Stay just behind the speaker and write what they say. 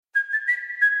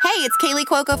Hey, it's Kaylee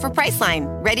Cuoco for Priceline.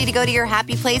 Ready to go to your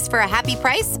happy place for a happy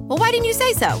price? Well, why didn't you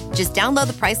say so? Just download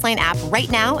the Priceline app right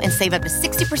now and save up to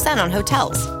 60% on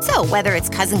hotels. So whether it's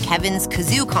Cousin Kevin's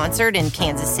Kazoo Concert in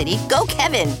Kansas City, go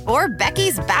Kevin, or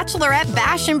Becky's Bachelorette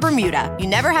Bash in Bermuda, you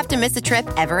never have to miss a trip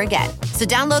ever again. So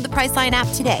download the Priceline app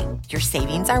today. Your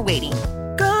savings are waiting.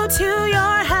 Go to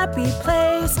your happy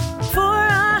place for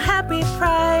a happy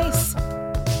price.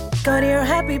 Go to your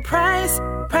happy price,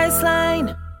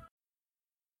 Priceline.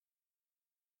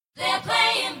 They're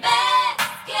playing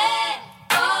basketball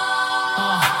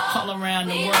all around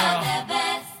the world.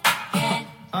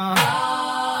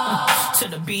 To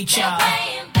the beach, y'all.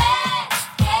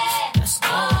 Let's go.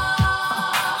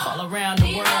 All around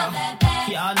the world.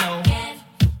 Y'all know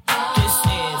this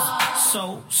is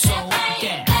so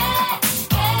yeah.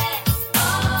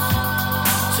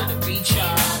 To the beach,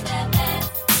 y'all.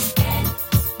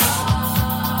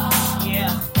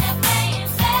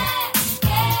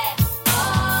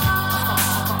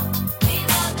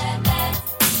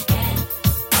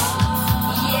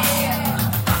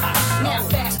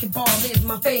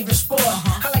 My favorite sport.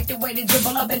 I like the way they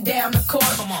dribble up and down the court.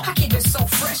 I keep it so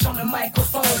fresh on the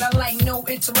microphone. I like no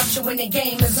interruption when the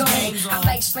game is on. I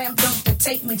like slam dunk to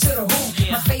take me to the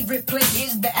hoop. My favorite play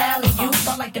is the alley-oop.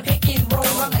 I like the pick and roll.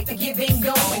 I like the give and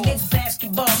go. And it's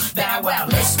basketball. Bow wow,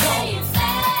 let's go.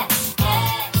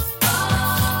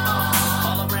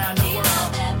 All around the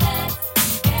world.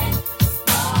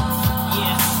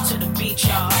 Yeah, to the beach,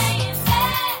 y'all.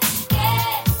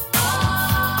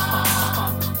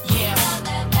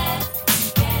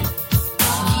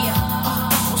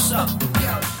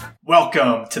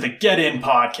 Welcome to the Get In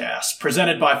Podcast,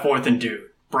 presented by Fourth and Dude,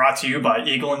 brought to you by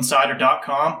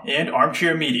EagleInsider.com and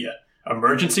Armchair Media,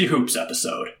 Emergency Hoops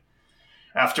episode.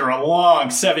 After a long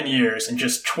 7 years and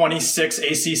just 26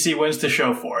 ACC wins to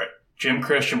show for it, Jim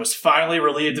Christian was finally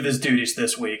relieved of his duties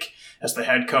this week as the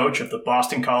head coach of the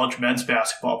Boston College men's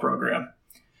basketball program.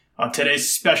 On today's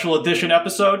special edition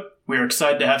episode, we are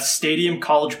excited to have Stadium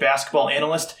College basketball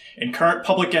analyst and current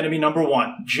public enemy number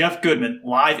one, Jeff Goodman,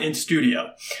 live in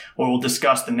studio, where we'll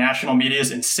discuss the national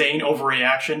media's insane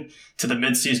overreaction to the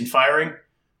midseason firing,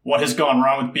 what has gone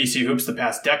wrong with BC Hoops the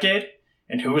past decade,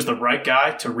 and who is the right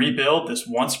guy to rebuild this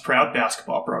once proud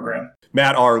basketball program.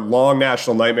 Matt, our long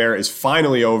national nightmare is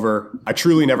finally over. I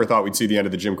truly never thought we'd see the end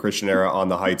of the Jim Christian era on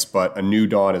the Heights, but a new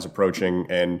dawn is approaching,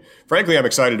 and frankly, I'm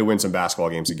excited to win some basketball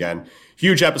games again.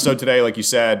 Huge episode today, like you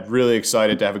said. Really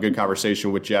excited to have a good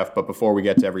conversation with Jeff, but before we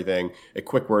get to everything, a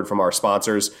quick word from our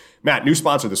sponsors. Matt, new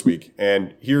sponsor this week,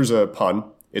 and here's a pun.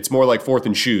 It's more like Fourth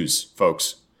and Shoes,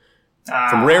 folks.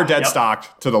 From rare dead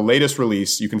stock to the latest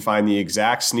release, you can find the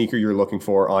exact sneaker you're looking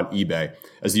for on eBay.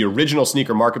 As the original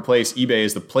sneaker marketplace, eBay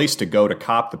is the place to go to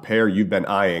cop the pair you've been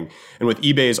eyeing. And with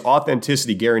eBay's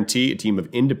authenticity guarantee, a team of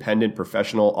independent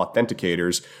professional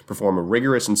authenticators perform a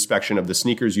rigorous inspection of the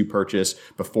sneakers you purchase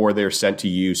before they're sent to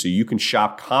you, so you can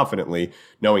shop confidently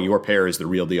knowing your pair is the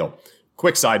real deal.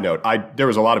 Quick side note, there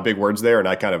was a lot of big words there, and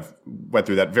I kind of went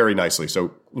through that very nicely, so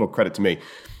a little credit to me.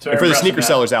 And for the sneaker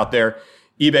sellers out there,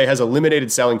 eBay has eliminated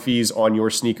selling fees on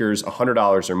your sneakers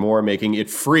 $100 or more, making it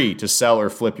free to sell or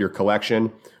flip your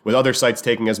collection. With other sites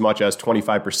taking as much as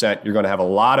 25%, you're going to have a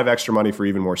lot of extra money for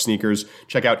even more sneakers.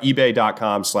 Check out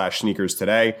ebay.com/sneakers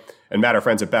today. And Matt, our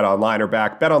friends at BetOnline are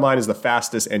back. BetOnline is the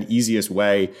fastest and easiest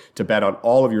way to bet on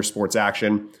all of your sports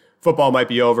action. Football might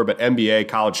be over, but NBA,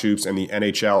 college hoops, and the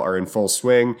NHL are in full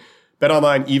swing.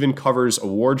 BetOnline even covers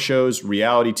award shows,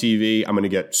 reality TV. I'm going to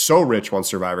get so rich once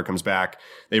Survivor comes back.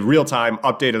 They have real-time,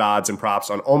 updated odds and props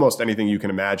on almost anything you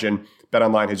can imagine.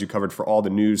 BetOnline has you covered for all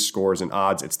the news, scores, and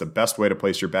odds. It's the best way to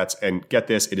place your bets. And get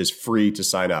this, it is free to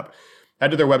sign up. Head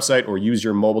to their website or use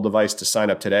your mobile device to sign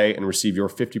up today and receive your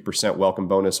 50% welcome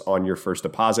bonus on your first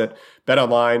deposit.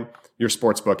 BetOnline, your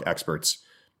sportsbook experts.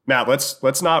 Matt,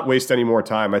 let's not waste any more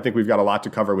time. I think we've got a lot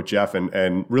to cover with Jeff,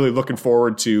 and really looking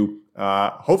forward to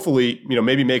hopefully,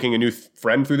 maybe making a new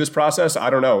friend through this process.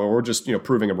 I don't know, or we're just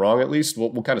proving him wrong. At least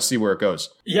we'll kind of see where it goes.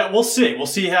 Yeah, we'll see. We'll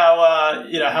see how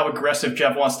how aggressive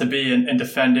Jeff wants to be in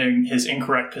defending his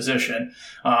incorrect position.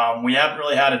 We haven't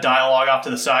really had a dialogue off to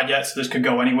the side yet, so this could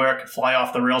go anywhere. It could fly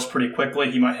off the rails pretty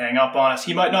quickly. He might hang up on us.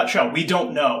 He might not show. We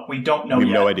don't know. We have yet.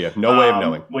 No idea. No way of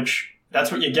knowing. That's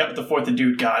what you get with the Fourth and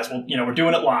Dude guys. Well, we're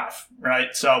doing it live,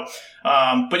 right? So,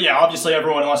 but yeah, obviously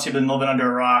everyone, unless you've been living under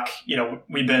a rock,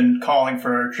 we've been calling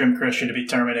for Jim Christian to be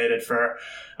terminated for,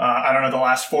 the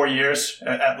last 4 years,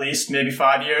 at least, maybe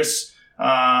 5 years.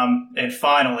 And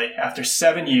finally, after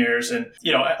 7 years, and,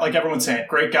 like everyone's saying,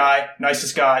 great guy,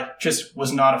 nicest guy, just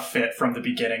was not a fit from the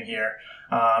beginning here.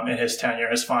 And his tenure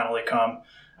has finally come,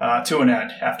 to an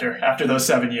end after those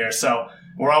 7 years. So,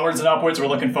 we're onwards and upwards. We're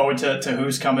looking forward to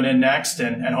who's coming in next,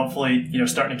 and hopefully,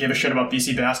 starting to give a shit about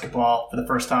BC basketball for the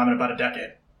first time in about a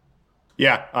decade.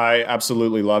 Yeah, I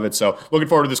absolutely love it. So looking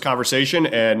forward to this conversation.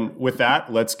 And with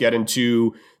that, let's get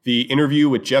into the interview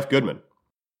with Jeff Goodman.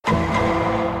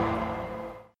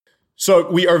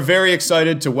 So we are very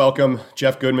excited to welcome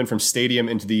Jeff Goodman from Stadium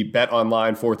into the Bet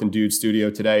Online 4th and Dude studio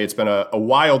today. It's been a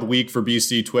wild week for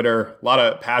BC Twitter, a lot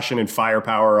of passion and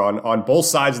firepower on both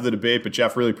sides of the debate. But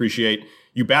Jeff, really appreciate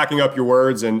you backing up your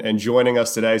words and joining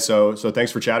us today. So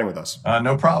thanks for chatting with us.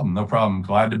 No problem.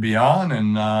 Glad to be on.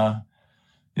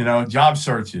 And, job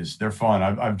searches, they're fun.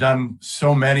 I've done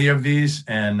so many of these,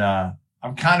 and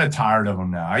I'm kind of tired of them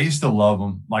now. I used to love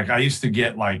them. Like, I used to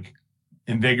get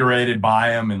invigorated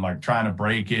by them and trying to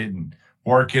break it and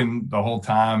working the whole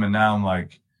time. And now I'm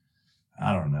like,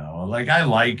 I don't know. I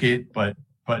like it, but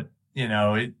I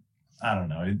don't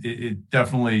know. It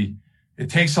definitely, it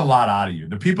takes a lot out of you.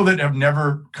 The people that have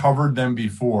never covered them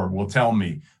before will tell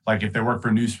me, if they work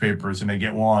for newspapers and they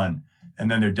get one and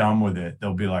then they're done with it,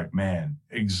 they'll be like, man,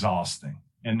 exhausting.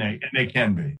 And they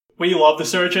can be. We love the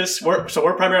searches. We're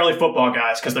primarily football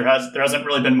guys because there hasn't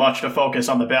really been much to focus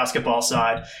on the basketball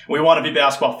side. We want to be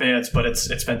basketball fans, but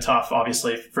it's been tough,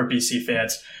 obviously, for BC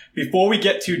fans. Before we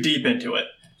get too deep into it,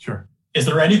 sure. Is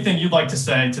there anything you'd like to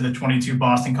say to the 22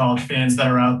 Boston College fans that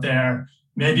are out there?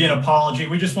 Maybe an apology.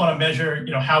 We just want to measure,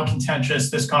 how contentious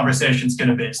this conversation is going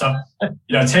to be. So,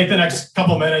 take the next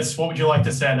couple minutes. What would you like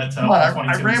to say to all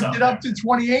 22? I ramped it up to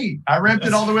 28. I ramped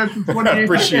it all the way up to 28.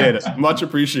 Appreciate it. Much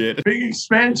appreciated. Big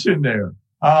expansion there.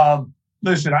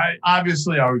 Listen, I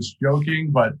was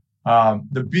joking, but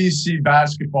the BC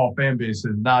basketball fan base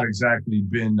has not exactly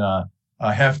been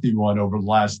a hefty one over the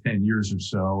last 10 years or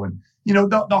so. And,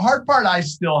 the hard part I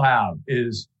still have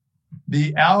is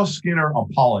the Al Skinner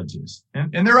apologists.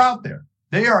 And they're out there.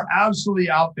 They are absolutely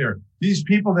out there. These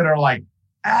people that are like,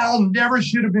 Al never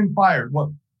should have been fired.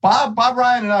 Well, Bob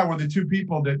Ryan and I were the two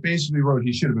people that basically wrote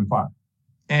he should have been fired.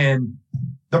 And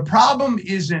the problem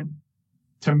isn't,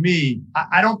 to me,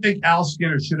 I don't think Al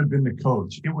Skinner should have been the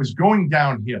coach. It was going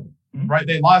downhill, right?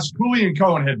 They lost. Cooley and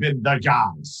Cohen had been the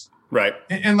guys. Right.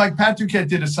 And Pat Duquette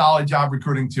did a solid job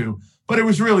recruiting too. But it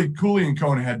was really Cooley and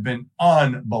Cohen had been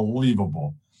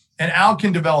unbelievable. And Al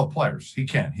can develop players. He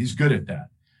can. He's good at that.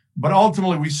 But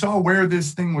ultimately, we saw where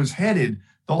this thing was headed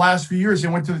the last few years. They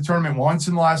went to the tournament once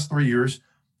in the last 3 years.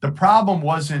 The problem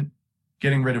wasn't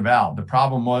getting rid of Al. The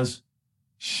problem was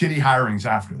shitty hirings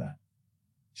after that.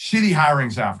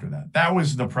 That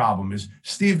was the problem. Is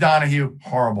Steve Donahue,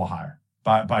 horrible hire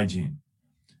by Gene.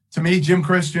 To me, Jim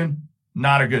Christian,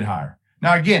 not a good hire.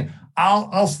 Now, again,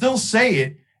 I'll still say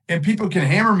it, and people can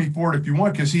hammer me for it if you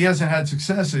want, because he hasn't had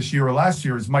success this year or last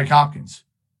year, is Mike Hopkins,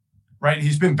 right?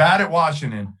 He's been bad at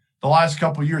Washington the last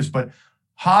couple of years, but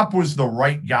Hop was the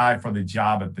right guy for the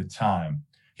job at the time.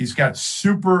 He's got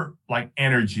super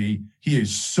energy. He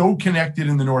is so connected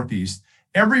in the Northeast.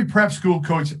 Every prep school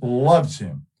coach loves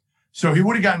him. So he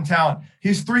would have gotten talent.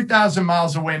 He's 3,000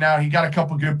 miles away now. He got a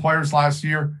couple good players last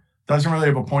year. Doesn't really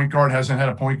have a point guard, hasn't had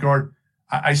a point guard.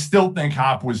 I still think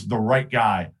Hop was the right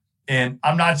guy. And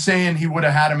I'm not saying he would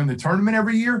have had him in the tournament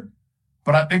every year,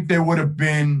 but I think they would have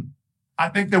been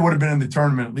in the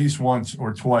tournament at least once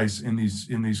or twice in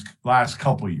these last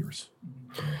couple of years.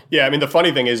 Yeah, I mean, the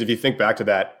funny thing is, if you think back to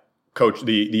that coach,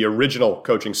 the original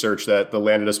coaching search that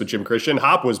landed us with Jim Christian,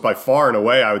 Hop was by far and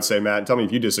away, I would say, Matt, and tell me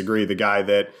if you disagree, the guy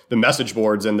that the message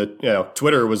boards and the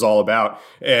Twitter was all about.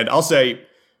 And I'll say,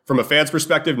 from a fan's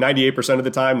perspective, 98% of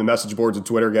the time, the message boards and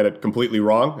Twitter get it completely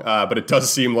wrong. But it does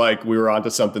seem like we were onto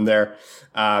something there.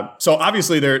 So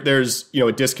obviously there's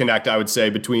a disconnect, I would say,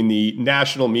 between the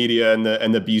national media and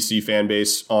the BC fan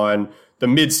base on the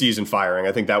midseason firing.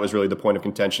 I think that was really the point of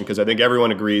contention, because I think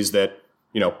everyone agrees that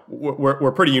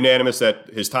we're pretty unanimous that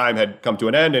his time had come to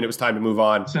an end and it was time to move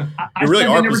on. Listen,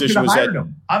 our position was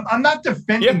that I'm not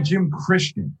defending Jim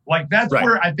Christian. That's right.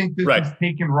 Where I think this is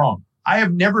taken wrong. I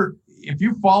have never. If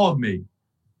you followed me,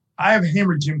 I have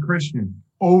hammered Jim Christian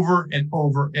over and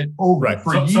over and over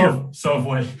for years. So have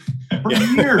we. For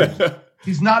years.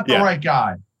 He's not the right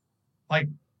guy.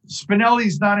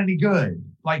 Spinelli's not any good.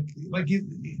 I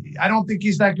don't think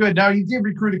he's that good. Now, he did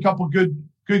recruit a couple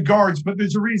good guards, but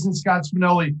there's a reason Scott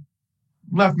Spinelli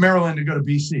left Maryland to go to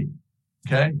BC.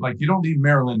 Okay? You don't leave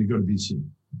Maryland to go to BC.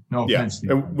 No offense.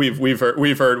 Yeah, and we've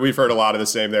heard a lot of the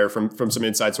same there from some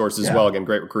inside sources as well. Again,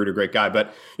 great recruiter, great guy.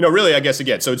 But really, I guess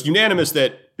again, so it's unanimous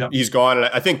that he's gone, and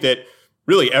I think that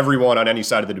really everyone on any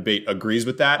side of the debate agrees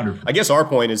with that. 100%. I guess our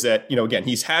point is that again,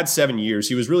 he's had 7 years.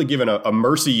 He was really given a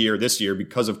mercy year this year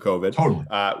because of COVID. Totally.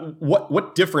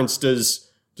 What difference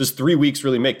does 3 weeks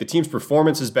really make? The team's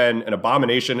performance has been an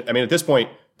abomination. I mean, at this point,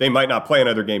 they might not play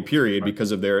another game, period,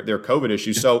 because of their COVID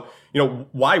issues. So,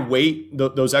 why wait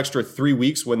those extra 3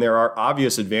 weeks when there are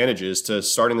obvious advantages to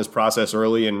starting this process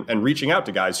early and reaching out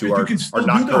to guys who are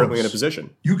not currently in a position?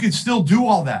 You could still do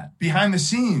all that behind the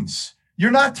scenes.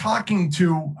 You're not talking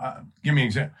to, give me an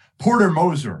example, Porter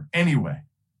Moser anyway.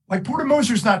 Like Porter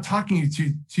Moser's not talking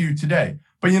to you today.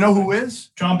 But you know who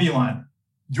is? John Beilein.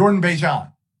 Jordan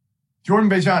Bejan,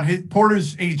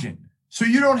 Porter's agent. So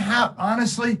you don't have,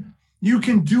 honestly, you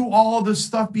can do all the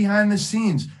stuff behind the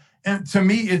scenes. And to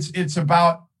me, it's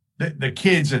about the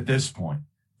kids at this point.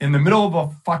 In the middle of a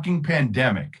fucking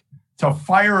pandemic, to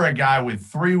fire a guy with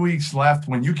 3 weeks left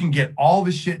when you can get all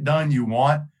the shit done you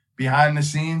want behind the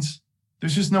scenes,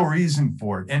 there's just no reason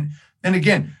for it. And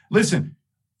again, listen,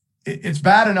 it's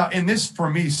bad enough. And this,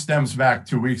 for me, stems back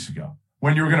 2 weeks ago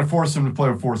when you were going to force them to play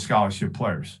with 4 scholarship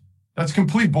players. That's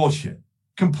complete bullshit.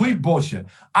 Complete bullshit.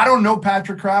 I don't know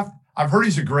Patrick Kraft. I've heard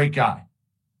he's a great guy.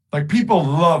 Like, people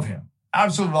love him.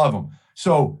 Absolutely love him.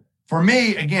 So for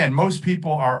me, again, most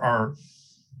people aren't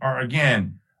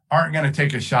going to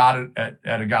take a shot at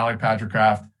a guy like Patrick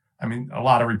Kraft. I mean, a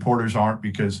lot of reporters aren't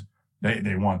because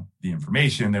they want the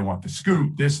information. They want the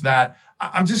scoop, this, that.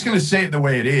 I'm just going to say it the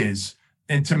way it is.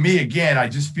 And to me, again, I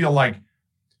just feel like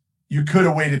you could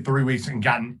have waited 3 weeks and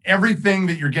gotten everything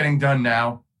that you're getting done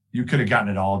now. You could have gotten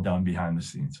it all done behind the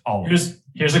scenes.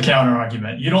 Here's a counter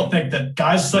argument. You don't think that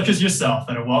guys such as yourself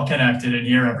that are well connected and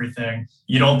hear everything,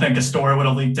 you don't think a story would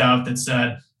have leaked out that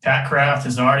said Pat Kraft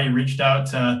has already reached out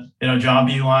to John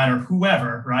Beilein or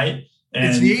whoever, right? And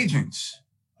it's the agents.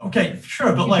 Okay,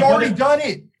 sure, but he's already done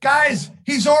it, guys.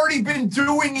 He's already been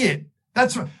doing it.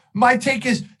 That's my take.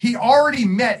 Is he already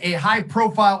met a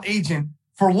high-profile agent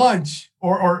for lunch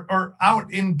or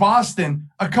out in Boston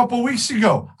a couple weeks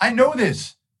ago? I know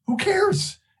this. Who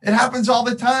cares? It happens all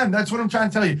the time. That's what I'm trying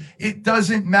to tell you. It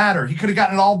doesn't matter. He could have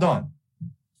gotten it all done.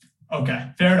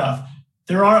 Okay, fair enough.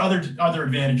 There are other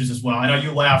advantages as well. I know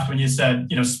you laughed when you said,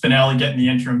 Spinelli getting the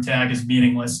interim tag is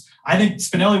meaningless. I think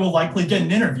Spinelli will likely get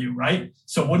an interview, right?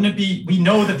 So wouldn't it be, we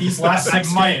know that these last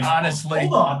 6 games, honestly.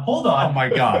 Hold on. Oh my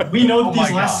God. We know that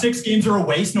these last 6 games are a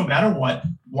waste no matter what.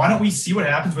 Why don't we see what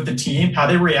happens with the team, how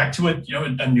they react to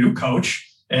a new coach,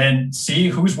 and see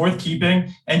who's worth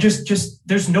keeping? And just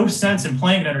there's no sense in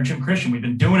playing it under Jim Christian. We've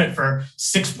been doing it for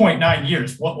 6.9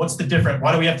 years. What's the difference?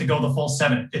 Why do we have to go the full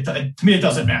 7? To me, it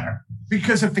doesn't matter.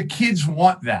 Because if the kids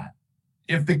want that,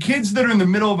 if the kids that are in the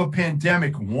middle of a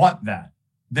pandemic want that,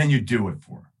 then you do it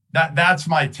for them. That's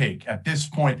my take at this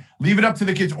point. Leave it up to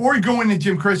the kids, or you go into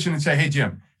Jim Christian and say, hey,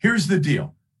 Jim, here's the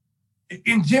deal.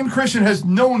 And Jim Christian has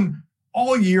known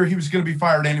all year he was going to be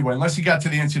fired anyway, unless he got to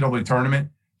the NCAA tournament.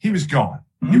 He was gone.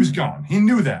 He was gone. He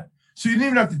knew that. So you didn't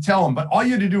even have to tell him. But all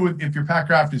you had to do if you're Pat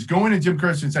Kraft is go into Jim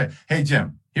Christian and say, hey,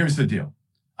 Jim, here's the deal.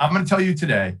 I'm going to tell you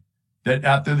today that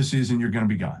after the season, you're going to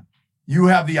be gone. You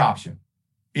have the option.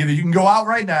 Either you can go out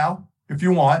right now if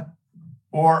you want,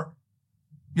 or,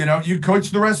 you coach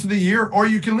the rest of the year, or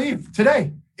you can leave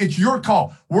today. It's your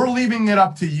call. We're leaving it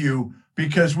up to you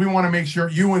because we want to make sure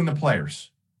you and the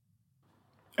players.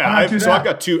 I've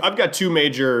got two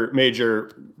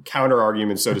major counter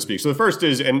arguments, so to speak. So the first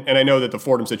is, and I know that the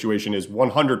Fordham situation is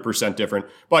 100% different,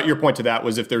 but your point to that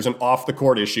was if there's an off the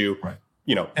court issue, right.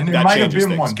 And there might have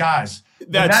been one, guys.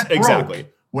 Exactly.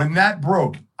 When that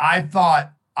broke, I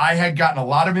thought I had gotten a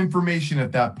lot of information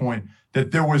at that point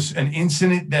that there was an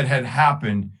incident that had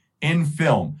happened in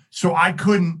film. So I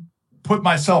couldn't put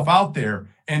myself out there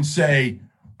and say,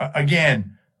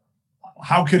 again,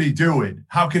 how could he do it?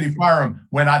 How could he fire him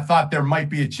when I thought there might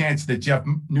be a chance that Jeff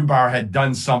Neubauer had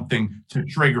done something to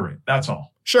trigger it? That's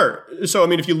all. Sure. So, I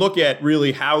mean, if you look at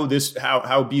really how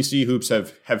BC Hoops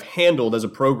have handled as a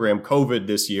program COVID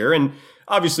this year, and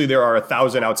obviously there are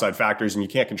 1,000 outside factors and you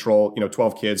can't control,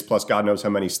 12 kids plus God knows how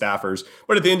many staffers.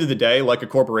 But at the end of the day, like a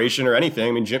corporation or anything,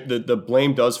 I mean, the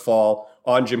blame does fall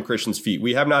on Jim Christian's feet.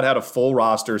 We have not had a full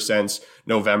roster since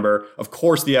November. Of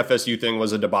course, the FSU thing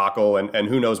was a debacle, and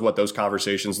who knows what those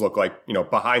conversations look like,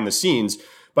 behind the scenes.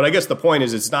 But I guess the point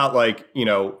is, it's not like,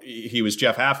 he was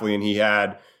Jeff Hafley and he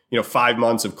had, 5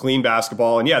 months of clean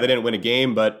basketball. And yeah, they didn't win a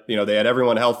game, but, they had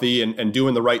everyone healthy and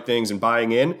doing the right things and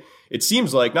buying in. It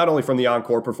seems like not only from the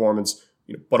on-court performance,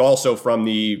 but also from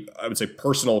the, I would say,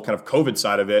 personal kind of COVID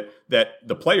side of it, that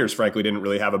the players, frankly, didn't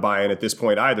really have a buy-in at this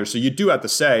point either. So you do have to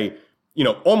say,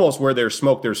 almost where there's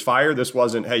smoke, there's fire. This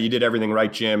wasn't, hey, you did everything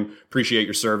right, Jim. Appreciate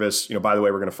your service. By the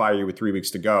way, we're going to fire you with 3 weeks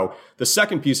to go. The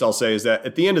second piece I'll say is that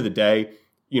at the end of the day,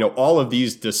 all of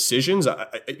these decisions,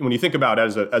 when you think about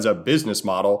it as a business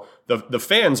model, the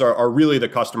fans are really the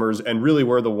customers, and really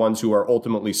we're the ones who are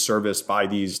ultimately serviced by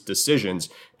these decisions.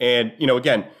 And,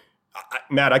 again,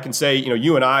 Matt, I can say,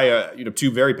 you and I,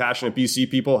 two very passionate BC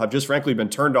people, have just frankly been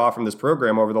turned off from this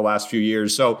program over the last few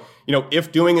years. So,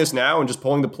 if doing this now and just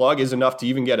pulling the plug is enough to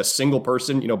even get a single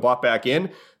person, bought back in,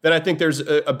 then I think there's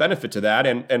a benefit to that.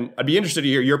 And I'd be interested to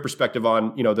hear your perspective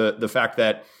on, the fact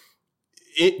that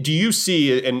do you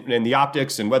see in the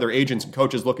optics and whether agents and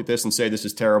coaches look at this and say this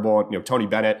is terrible? Tony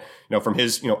Bennett, from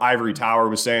his, ivory tower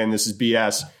was saying this is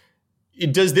BS.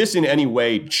 Does this in any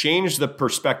way change the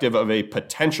perspective of a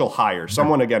potential hire?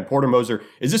 Someone, again, Porter Moser,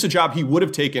 is this a job he would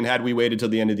have taken had we waited till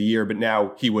the end of the year, but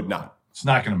now he would not? It's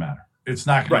not going to matter. It's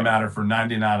not going to matter for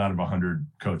 99 out of 100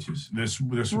 coaches. This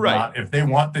not, if they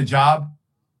want the job,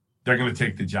 they're going to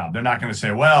take the job. They're not going to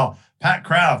say, well, Pat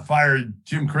Kraft fired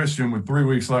Jim Christian with 3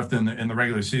 weeks left in the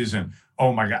regular season.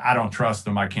 Oh my God, I don't trust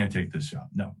him. I can't take this job.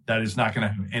 No, that is not going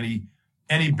to have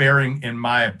any bearing, in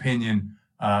my opinion,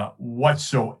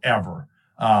 whatsoever.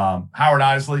 Howard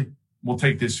Isley will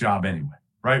take this job anyway,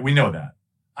 right? We know that.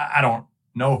 I don't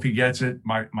know if he gets it.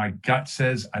 My gut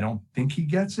says I don't think he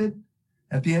gets it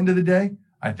at the end of the day.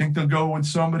 I think they'll go with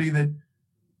somebody that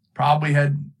probably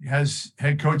has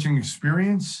head coaching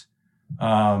experience.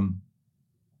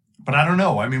 But I don't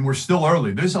know. I mean, we're still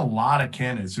early. There's a lot of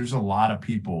candidates. There's a lot of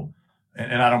people.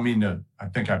 And I don't mean to, I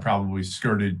think I probably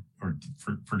skirted or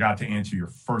forgot to answer your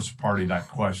first part of that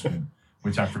question.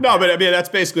 Which I forgot. No, but I mean that's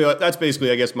basically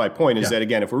I guess my point is that,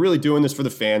 again, if we're really doing this for the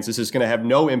fans, this is going to have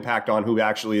no impact on who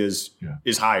actually is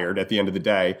hired at the end of the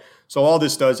day. So all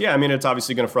this does, I mean, it's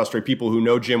obviously going to frustrate people who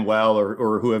know Jim well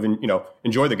or who have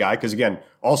enjoy the guy, because again,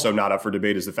 also not up for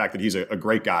debate is the fact that he's a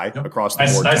great guy across the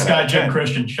board. Nice guy, Jim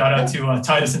Christian. Shout out to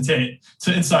Titus and Tate. It's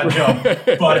an inside joke,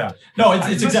 but no,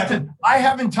 it's exactly. I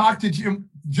haven't talked to Jim.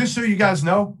 Just so you guys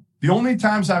know, the only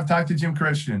times I've talked to Jim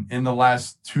Christian in the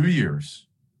last 2 years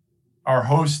are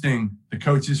hosting the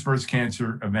Coach's First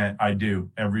Cancer event I do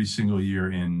every single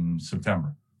year in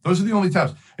September. Those are the only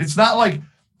times. It's not like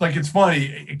it's funny.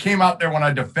 It came out there when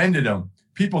I defended him.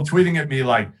 People tweeting at me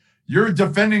like, you're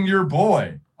defending your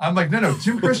boy. I'm like, no,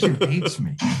 Jim Christian hates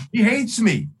me. He hates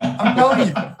me. I'm telling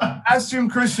you. Ask Jim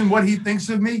Christian what he thinks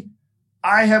of me.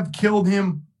 I have killed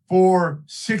him for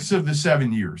 6 of the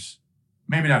 7 years.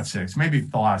 Maybe not 6. Maybe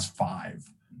the last 5.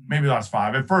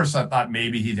 At first, I thought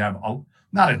maybe he'd have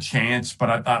not a chance, but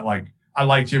I thought, I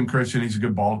like Jim Christian. He's a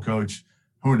good ball coach.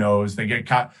 Who knows? They get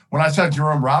caught. When I saw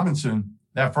Jerome Robinson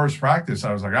that first practice,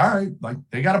 I was like, all right,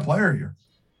 they got a player here.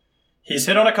 He's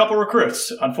hit on a couple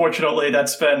recruits. Unfortunately,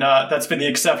 that's been the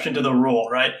exception to the rule,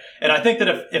 right? And I think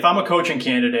that if I'm a coaching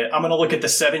candidate, I'm going to look at the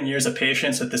 7 years of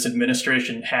patience that this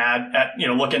administration had at,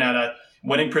 looking at a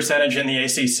winning percentage in the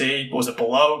ACC. Was it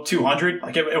below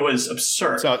 200? It was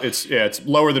absurd. So it's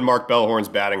lower than Mark Bellhorn's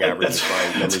batting average, if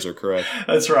my numbers are correct.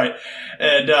 That's right.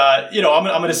 And, I'm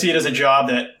going to see it as a job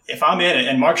that if I'm in it,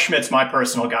 and Mark Schmidt's my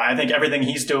personal guy, I think everything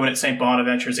he's doing at St.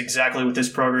 Bonaventure is exactly what this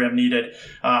program needed,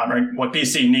 or what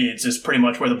BC needs is pretty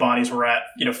much where the Bonnies were at,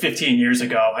 15 years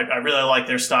ago. I really like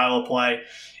their style of play.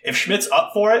 If Schmidt's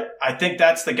up for it, I think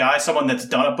that's the guy, someone that's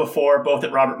done it before, both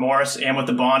at Robert Morris and with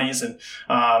the Bonnies. And,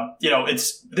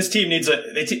 this team needs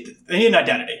they need an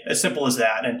identity, as simple as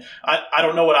that. And I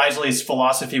don't know what Isley's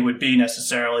philosophy would be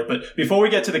necessarily, but before we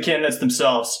get to the candidates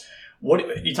themselves,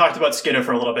 you talked about Skidder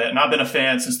for a little bit, and I've been a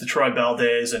fan since the Troy Bell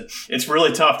days, and it's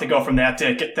really tough to go from that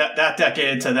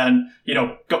decade to then,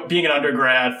 being an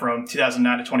undergrad from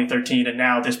 2009 to 2013, and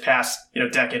now this past,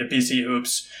 decade of BC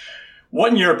hoops.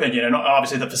 What, in your opinion, and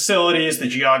obviously the facilities, the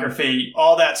geography,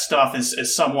 all that stuff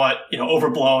is somewhat,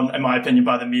 overblown, in my opinion,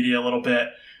 by the media a little bit.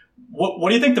 What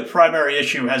do you think the primary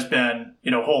issue has been,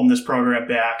 holding this program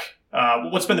back?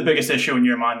 What's been the biggest issue in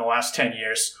your mind the last 10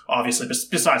 years, obviously,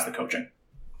 besides the coaching?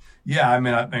 Yeah, I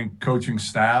mean, I think coaching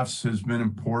staffs has been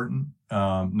important.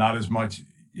 Not as much,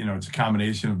 it's a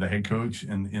combination of the head coach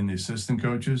and the assistant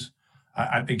coaches.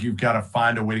 I think you've got to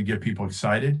find a way to get people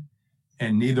excited,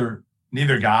 and neither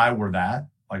guy were that.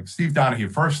 Like Steve Donahue,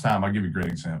 first time, I'll give you a great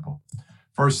example.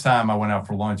 First time I went out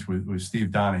for lunch with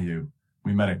Steve Donahue,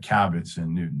 we met at Cabot's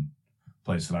in Newton, a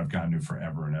place that I've gone to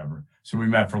forever and ever. So we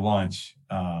met for lunch.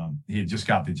 He had just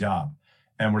got the job,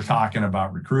 and we're talking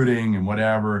about recruiting and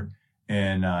whatever.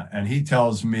 And he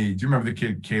tells me, do you remember the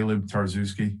kid Caleb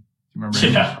Tarczewski? Do you remember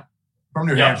him? Yeah. From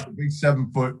New Hampshire, big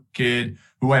 7-foot kid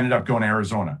who ended up going to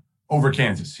Arizona over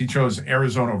Kansas. He chose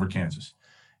Arizona over Kansas.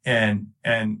 And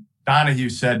Donahue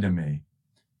said to me,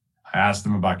 I asked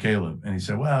him about Caleb, and he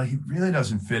said, well, he really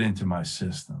doesn't fit into my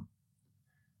system.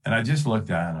 And I just looked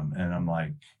at him, and I'm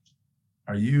like,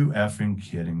 are you effing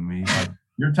kidding me? Like,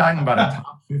 you're talking about a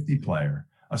top 50 player,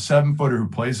 a 7-footer who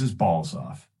plays his balls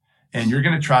off, and you're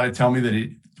going to try to tell me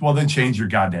that then change your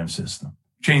goddamn system.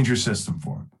 Change your system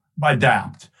for him.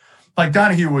 Adapt. Like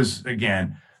Donahue was,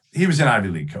 again, he was an Ivy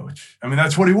League coach. I mean,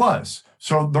 that's what he was.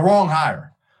 So the wrong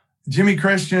hire. Jimmy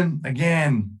Christian,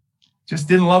 again, just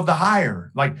didn't love the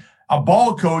hire. Like a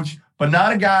ball coach, but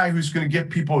not a guy who's going to get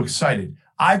people excited.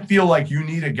 I feel like you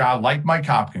need a guy like Mike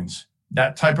Hopkins,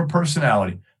 that type of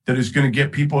personality that is going to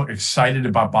get people excited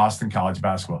about Boston College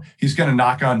basketball. He's going to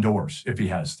knock on doors if he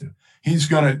has to. He's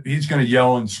going to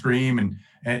yell and scream.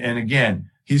 And again,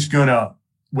 he's going to,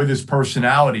 with his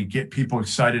personality, get people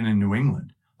excited in New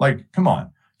England. Like, come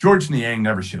on. George Niang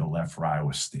never should have left for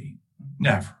Iowa State.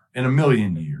 Never in a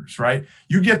million years, right?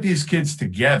 You get these kids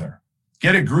together,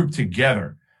 get a group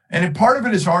together. And part of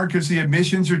it is hard because the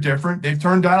admissions are different. They've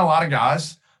turned down a lot of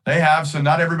guys. They have, so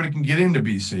not everybody can get into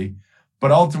BC.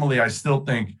 But ultimately, I still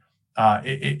think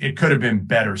it could have been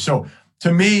better. So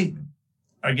to me,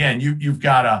 again, you've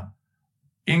got to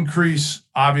increase,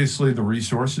 obviously, the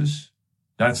resources.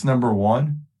 That's number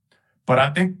one. But I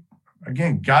think,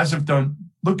 again, guys have done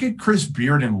 – look at Chris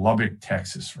Beard in Lubbock,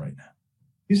 Texas right now.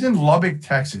 He's in Lubbock,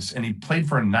 Texas, and he played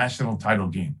for a national title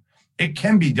game. It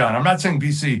can be done. I'm not saying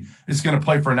BC is going to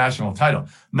play for a national title.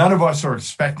 None of us are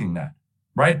expecting that,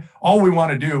 right? All we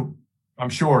want to do, I'm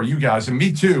sure you guys, and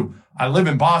me too, I live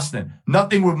in Boston.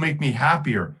 Nothing would make me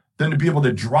happier than to be able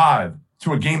to drive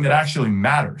to a game that actually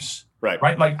matters. Right.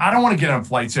 Like, I don't want to get on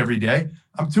flights every day.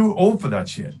 I'm too old for that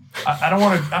shit. I don't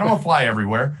want to fly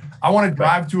everywhere. I want to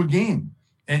drive to a game.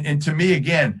 And to me,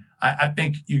 again, I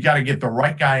think you got to get the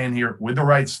right guy in here with the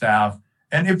right staff.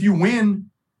 And if you win,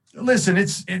 listen,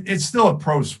 it's still a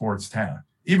pro sports town.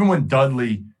 Even when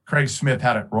Dudley, Craig Smith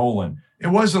had it rolling, it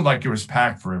wasn't like it was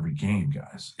packed for every game,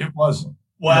 guys. It wasn't.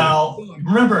 Well,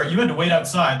 remember, you had to wait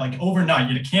outside like overnight.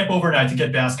 You had to camp overnight to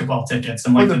get basketball tickets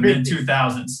in like the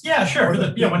mid-2000s. Yeah, sure.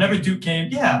 Whenever Duke came.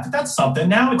 Yeah, but that's something.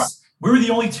 Now we were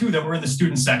the only two that were in the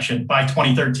student section by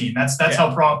 2013. That's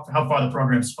how far the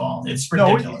program's fallen. It's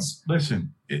ridiculous.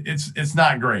 Listen, it's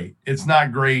not great. It's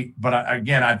not great. But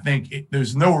I think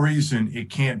there's no reason it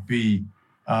can't be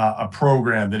a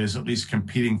program that is at least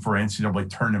competing for NCAA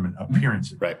tournament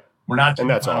appearances. Right. We're not. And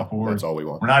that's all we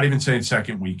want. We're not even saying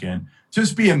second weekend.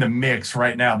 Just be in the mix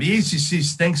right now. The ACC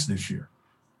stinks this year,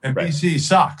 and BC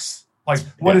sucks. Like,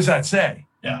 what does that say?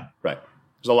 Yeah. Right.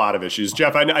 There's a lot of issues.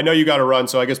 Jeff, I know you got to run,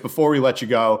 so I guess before we let you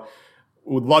go,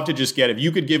 would love to just get, if you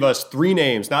could give us 3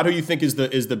 names, not who you think is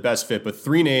the best fit, but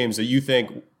 3 names that you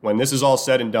think when this is all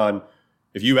said and done,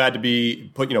 if you had to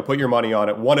put your money on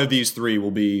it, one of these 3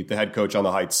 will be the head coach on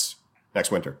the Heights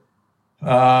next winter.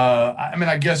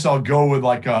 I guess I'll go with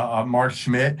like a Mark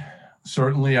Schmidt.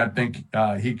 Certainly, I think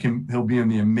he'll be in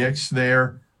the mix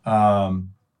there. The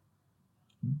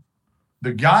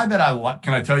guy that I like,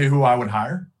 can I tell you who I would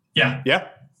hire? Yeah.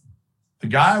 The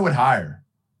guy I would hire,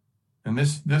 and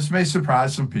this may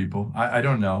surprise some people. I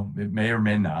don't know. It may or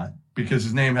may not, because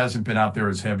his name hasn't been out there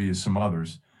as heavy as some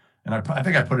others. And I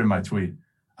think I put it in my tweet.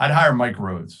 I'd hire Mike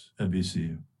Rhodes at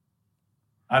VCU.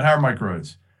 I'd hire Mike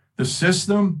Rhodes. The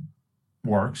system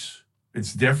works.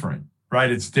 It's different, right?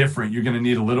 It's different. You're going to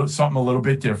need something a little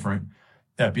bit different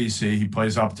at BC. He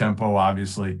plays up tempo,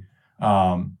 obviously.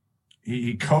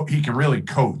 He can really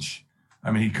coach.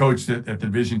 I mean, he coached at the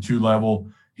Division II level.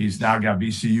 He's now got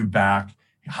VCU back.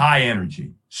 High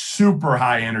energy, super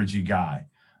high energy guy.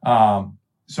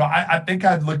 So I think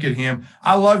I'd look at him.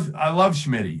 I love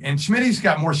Schmitty, and Schmitty's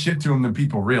got more shit to him than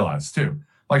people realize too.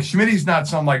 Like, Schmitty's not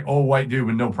some like old white dude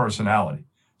with no personality.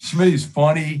 Schmitty's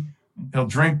funny. He'll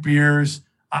drink beers.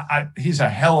 He's a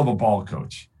hell of a ball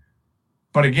coach.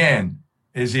 But again,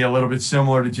 is he a little bit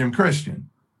similar to Jim Christian?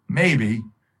 Maybe,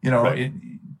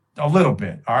 a little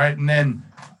bit. All right. And then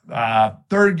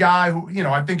third guy who,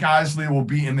 I think Isley will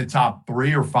be in the top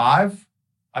 3 or 5.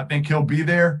 I think he'll be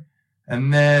there.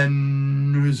 And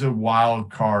then who's a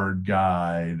wild card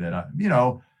guy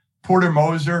that, Porter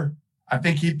Moser. I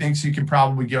think he thinks he can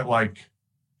probably get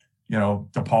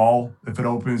DePaul if it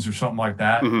opens or something like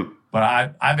that. Mm-hmm.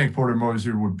 But I think Porter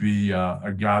Moser would be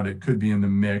a guy that could be in the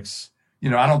mix.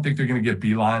 I don't think they're going to get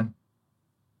Beeline.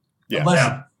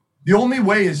 Yeah. The only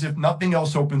way is if nothing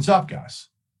else opens up, guys.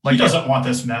 He doesn't want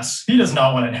this mess. He does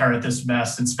not want to inherit this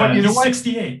mess and spend it. He's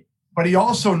 68. But he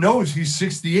also knows he's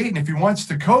 68, and if he wants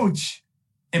to coach,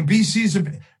 and BC's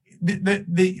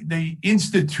the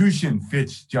institution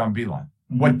fits John Beeline.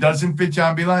 Mm-hmm. What doesn't fit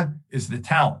John Beeline is the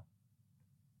talent.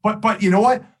 But you know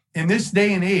what? In this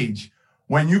day and age,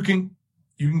 when you can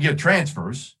get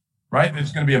transfers, right?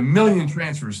 There's going to be 1 million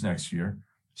transfers next year,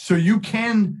 so you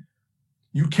can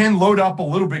load up a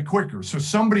little bit quicker. So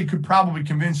somebody could probably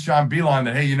convince John Beeline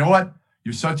that, hey, you know what?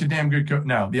 You're such a damn good coach.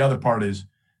 Now, the other part is,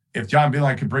 if John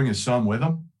Beeline could bring his son with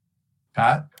him,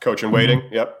 Pat. Coach in waiting,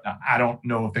 yep. I don't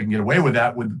know if they can get away with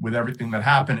that with everything that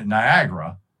happened at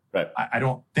Niagara. Right. I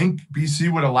don't think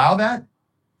BC would allow that.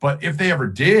 But if they ever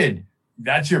did,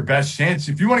 that's your best chance.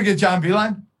 If you want to get John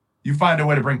Beilein, you find a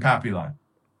way to bring Pat Beilein.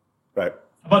 Right.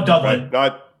 How about Dudley?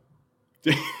 Right.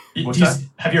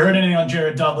 Have you heard anything on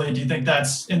Jared Dudley? Do you think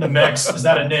that's in the mix? Is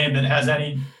that a name that has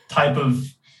any type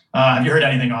of have you heard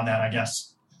anything on that, I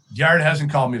guess? Jared hasn't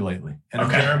called me lately. And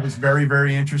Okay. if Jared was very,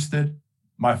 very interested,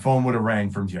 my phone would have rang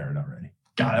from Jared already.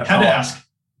 Got it. Had to ask.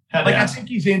 I think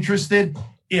he's interested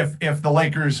if the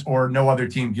Lakers or no other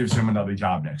team gives him another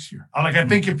job next year. I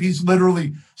think if he's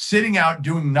literally sitting out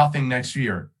doing nothing next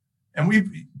year, and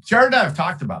Jared and I have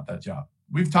talked about that job.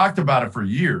 We've talked about it for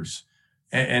years,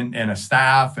 and a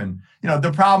staff, and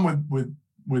the problem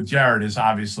with Jared is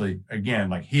obviously, again,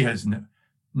 like he has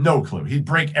no clue. He'd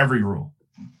break every rule.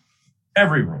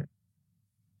 Every rule.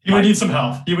 He would need some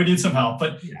help.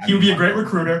 But he would be a great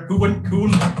recruiter. Who wouldn't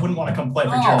want to come play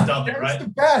for Jared Dudley, Jared's right? the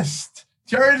best.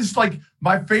 Jared is like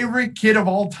my favorite kid of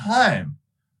all time.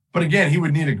 But again, he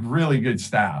would need a really good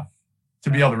staff to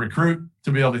be able to recruit,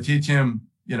 to be able to teach him,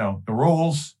 the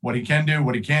rules, what he can do,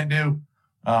 what he can't do.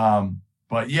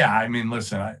 But yeah, I mean,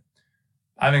 listen,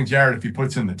 I think Jared, if he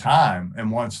puts in the time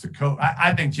and wants to coach,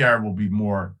 I think Jared will be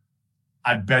more.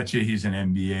 I bet you he's either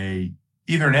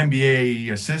an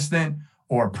NBA assistant,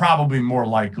 or probably more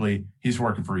likely he's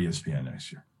working for ESPN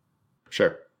next year.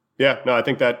 Sure. Yeah, no, I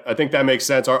think that makes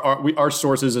sense. Our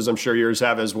sources, as I'm sure yours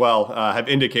have as well, have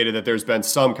indicated that there's been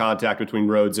some contact between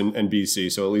Rhodes and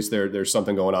BC. So at least there's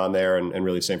something going on there, and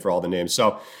really same for all the names.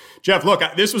 So, Jeff, look,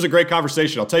 this was a great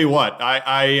conversation. I'll tell you what,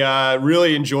 I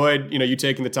really enjoyed you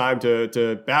taking the time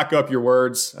to back up your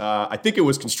words. I think it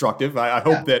was constructive. I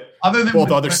hope that both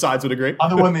other sides would agree.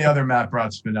 Other than the other Matt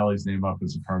brought Spinelli's name up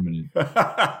as a permanent.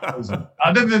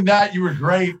 Other than that, you were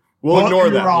great. We'll ignore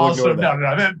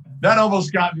that. That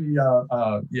almost got me,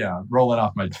 rolling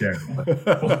off my chair.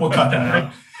 We'll cut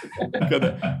that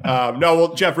out. No,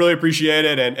 well, Jeff, really appreciate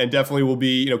it, and definitely will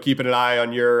be, keeping an eye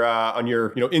on your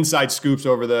inside scoops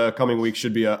over the coming weeks.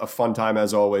 Should be a fun time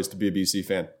as always to be a BC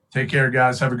fan. Take care,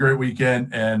 guys. Have a great weekend,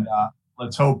 and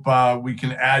let's hope we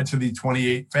can add to the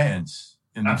 28 fans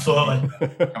in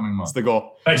the coming months. That's the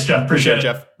goal. Thanks, Jeff. Appreciate it,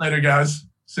 Jeff. Later, guys.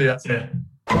 See ya.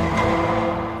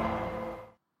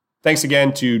 Thanks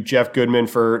again to Jeff Goodman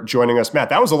for joining us. Matt,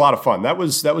 that was a lot of fun. That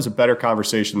was a better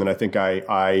conversation than I think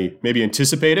I maybe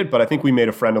anticipated, but I think we made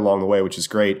a friend along the way, which is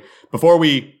great. Before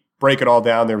we break it all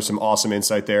down, there was some awesome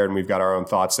insight there, and we've got our own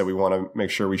thoughts that we want to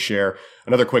make sure we share.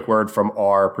 Another quick word from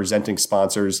our presenting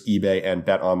sponsors, eBay and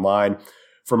BetOnline.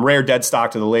 From rare dead stock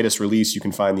to the latest release, you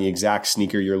can find the exact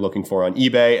sneaker you're looking for on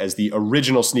eBay. As the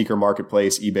original sneaker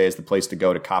marketplace, eBay is the place to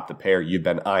go to cop the pair you've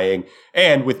been eyeing.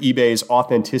 And with eBay's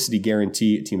authenticity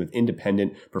guarantee, a team of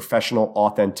independent, professional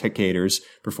authenticators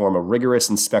perform a rigorous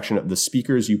inspection of the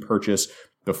speakers you purchase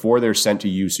before they're sent to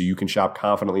you, so you can shop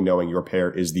confidently knowing your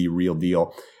pair is the real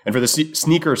deal. And for the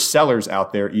sneaker sellers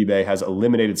out there, eBay has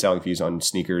eliminated selling fees on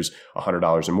sneakers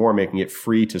 $100 or more, making it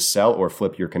free to sell or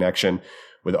flip your connection.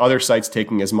 With other sites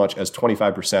taking as much as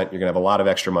 25%, you're going to have a lot of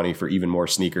extra money for even more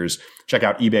sneakers. Check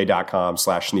out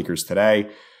ebay.com/sneakers today.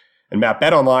 And Matt,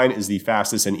 BetOnline is the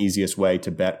fastest and easiest way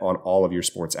to bet on all of your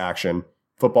sports action.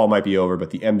 Football might be over, but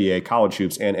the NBA, college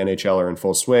hoops, and NHL are in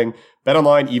full swing.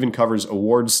 BetOnline even covers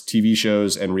awards, TV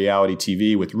shows, and reality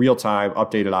TV with real-time,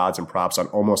 updated odds and props on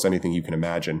almost anything you can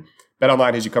imagine.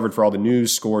 BetOnline has you covered for all the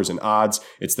news, scores, and odds.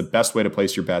 It's the best way to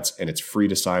place your bets, and it's free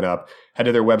to sign up. Head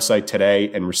to their website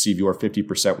today and receive your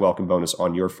 50% welcome bonus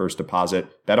on your first deposit.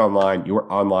 BetOnline,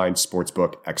 your online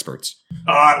sportsbook experts.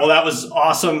 All right, well, that was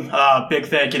awesome. Big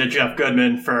thank you to Jeff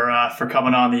Goodman for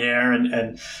coming on the air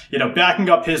and backing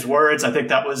up his words. I think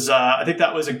that was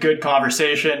a good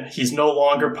conversation. He's no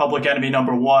longer public enemy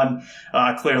number one.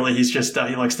 Clearly, he's just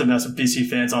he likes to mess with BC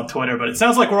fans on Twitter. But it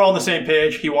sounds like we're all on the same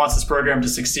page. He wants this program to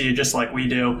succeed just like we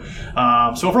do.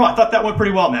 So overall, I thought that went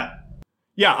pretty well, Matt.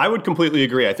 Yeah, I would completely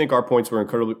agree. I think our points were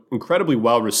incredibly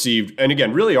well received. And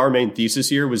again, really our main thesis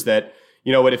here was that,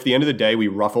 at the end of the day, we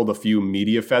ruffled a few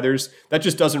media feathers. That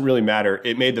just doesn't really matter.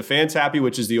 It made the fans happy,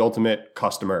 which is the ultimate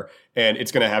customer. And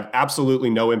it's going to have absolutely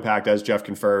no impact, as Jeff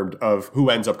confirmed, of who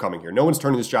ends up coming here. No one's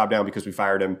turning this job down because we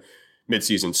fired him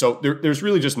midseason. So there's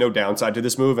really just no downside to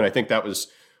this move. And I think that was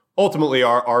ultimately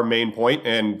our main point,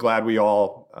 and glad we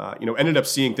all, ended up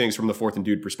seeing things from the Fourth and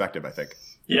Dude perspective, I think.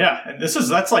 Yeah, and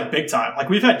that's like big time. Like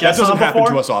we've had guests on before. That doesn't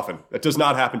happen to us often. That does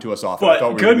not happen to us often.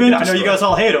 But Goodman, I know you guys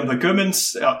all hate him, but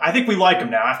Goodman's, I think we like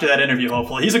him now after that interview,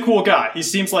 hopefully. He's a cool guy. He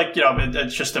seems like,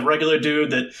 it's just a regular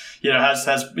dude that,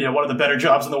 has one of the better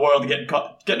jobs in the world, getting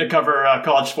getting to cover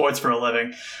college sports for a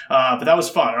living. But that was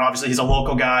fun. And obviously, he's a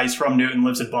local guy. He's from Newton,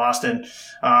 lives in Boston.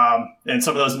 And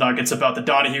some of those nuggets about the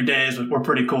Donahue days were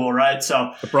pretty cool, right?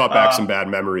 So it brought back some bad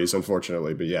memories,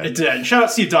 unfortunately. But yeah, it did. And shout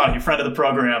out Steve Donahue, friend of the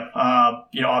program.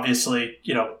 Obviously,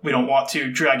 we don't want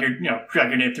to drag your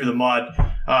name through the mud.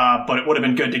 But it would have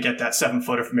been good to get that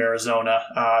 7-footer from Arizona.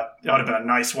 That would have been a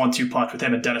nice 1-2 punch with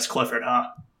him and Dennis Clifford, huh?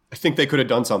 I think they could have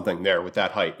done something there with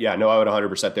that height. Yeah, no, I would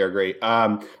 100% there agree.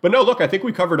 But no, look, I think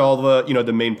we covered all the,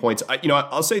 the main points.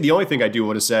 I'll say the only thing I do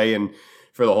want to say, and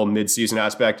for the whole midseason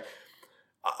aspect,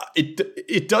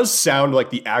 it does sound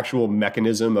like the actual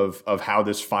mechanism of how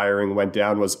this firing went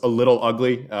down was a little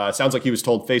ugly. It sounds like he was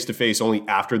told face-to-face only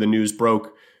after the news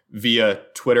broke via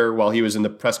Twitter while he was in the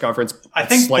press conference. I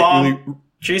think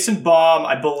Jason Baum,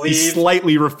 I believe, he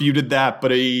slightly refuted that, but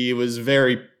he was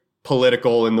very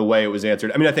political in the way it was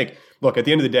answered. I mean, I think, look, at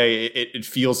the end of the day, it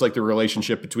feels like the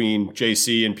relationship between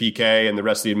JC and PK and the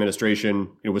rest of the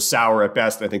administration was sour at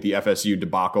best. I think the FSU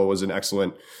debacle was an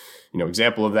excellent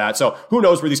example of that. So who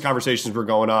knows where these conversations were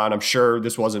going on? I'm sure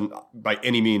this wasn't by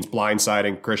any means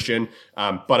blindsiding Christian.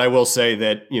 But I will say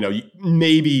that,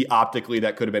 maybe optically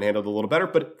that could have been handled a little better.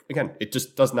 But again, it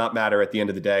just does not matter at the end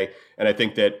of the day. And I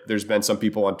think that there's been some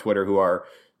people on Twitter who are,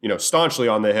 staunchly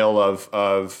on the hill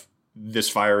of this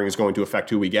firing is going to affect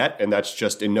who we get. And that's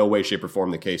just in no way, shape, or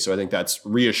form the case. So I think that's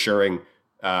reassuring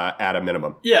at a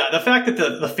minimum. Yeah, the fact that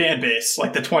the fan base,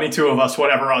 like the 22 of us,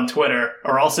 whatever, on Twitter,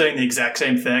 are all saying the exact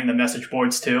same thing, the message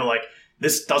boards too, like,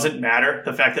 this doesn't matter.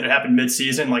 The fact that it happened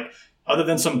mid-season, like, other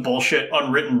than some bullshit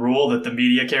unwritten rule that the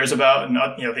media cares about, and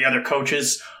the other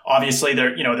coaches, obviously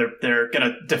they're going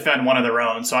to defend one of their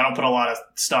own. So I don't put a lot of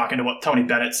stock into what Tony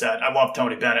Bennett said. I love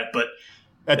Tony Bennett, but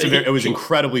it was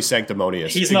incredibly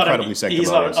sanctimonious. He's not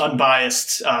an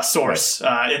unbiased source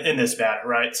in this matter,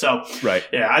 right? So, right.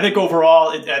 Yeah, I think overall,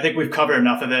 I think we've covered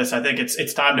enough of this. I think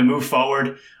it's time to move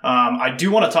forward. I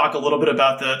do want to talk a little bit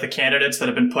about the candidates that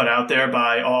have been put out there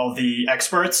by all the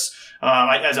experts.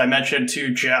 As I mentioned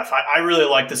to Jeff, I really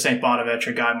like the St.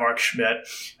 Bonaventure guy, Mark Schmidt.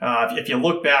 If you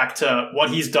look back to what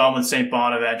he's done with St.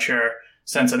 Bonaventure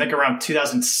since I think around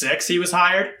 2006 he was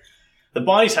hired, the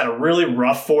Bonnies had a really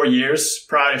rough 4 years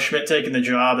prior to Schmidt taking the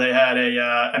job. They had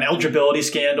an eligibility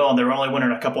scandal, and they were only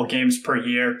winning a couple of games per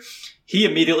year. He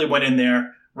immediately went in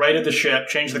there, righted the ship,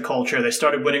 changed the culture. They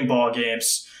started winning ball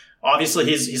games. Obviously,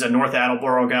 he's a North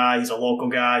Attleboro guy. He's a local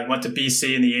guy. He went to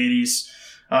BC in the 80s.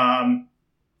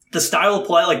 The style of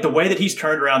play, like the way that he's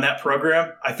turned around that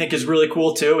program, I think is really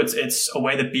cool too. It's a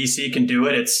way that BC can do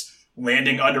it. It's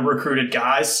landing under-recruited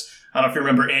guys. I don't know if you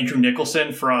remember Andrew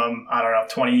Nicholson from,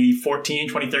 2014,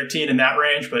 2013 in that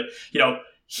range, but,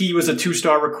 he was a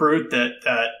 2-star recruit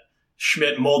that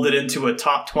Schmidt molded into a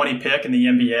top 20 pick in the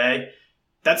NBA.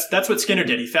 That's what Skinner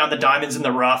did. He found the diamonds in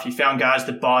the rough. He found guys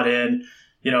that bought in.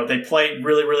 They play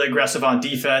really, really aggressive on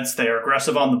defense. They are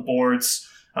aggressive on the boards.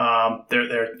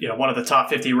 They're one of the top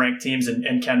 50 ranked teams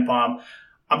in KenPom.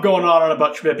 I'm going on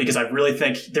about Schmidt because I really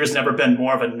think there's never been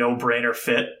more of a no-brainer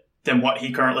fit than what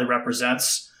he currently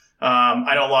represents.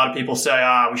 I know a lot of people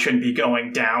say, we shouldn't be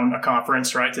going down a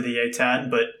conference, right, to the A10.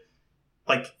 But,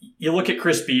 like, you look at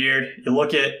Chris Beard, you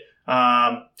look at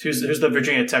who's the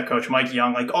Virginia Tech coach, Mike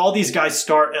Young. Like, all these guys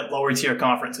start at lower tier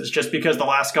conferences. Just because the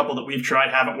last couple that we've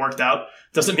tried haven't worked out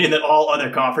doesn't mean that all other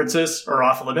conferences are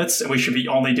off limits and we should be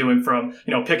only doing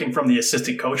picking from the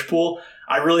assistant coach pool.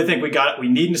 I really think we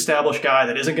need an established guy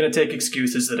that isn't going to take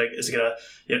excuses, that is going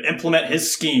to implement his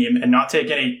scheme and not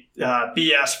take any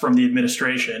BS from the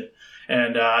administration.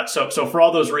 And so for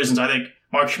all those reasons, I think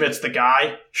Mark Schmidt's the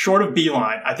guy. Short of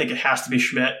Beeline, I think it has to be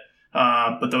Schmidt.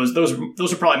 But those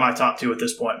are probably my top two at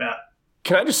this point, Matt.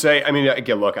 Can I just say, I mean,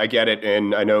 again, look, I get it.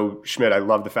 And I know Schmidt, I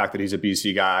love the fact that he's a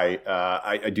BC guy.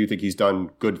 I do think he's done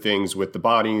good things with the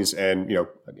Bonnies. And,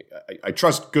 I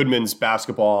trust Goodman's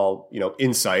basketball,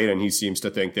 insight. And he seems to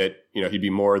think that, he'd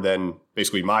be more than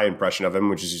basically my impression of him,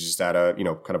 which is just that,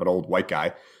 kind of an old white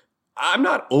guy. I'm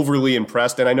not overly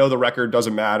impressed. And I know the record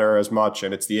doesn't matter as much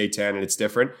and it's the A10 and it's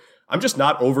different. I'm just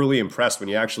not overly impressed when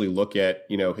you actually look at,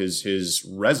 his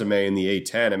resume in the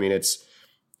A10. I mean, it's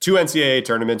 2 NCAA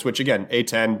tournaments, which again,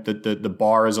 A10, the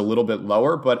bar is a little bit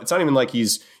lower, but it's not even like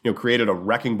he's, created a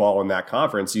wrecking ball in that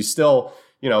conference. He's still,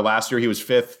 last year he was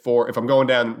 5th, if I'm going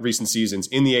down recent seasons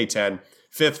in the A10,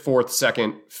 5th, 4th,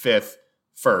 2nd, 5th,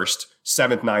 1st,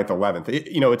 7th, 9th,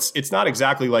 11th. It's not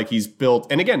exactly like he's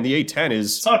built. And again, the A10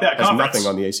 has nothing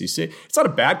on the ACC. It's not a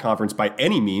bad conference by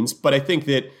any means, but I think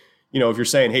that, if you're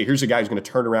saying, hey, here's a guy who's going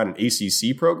to turn around an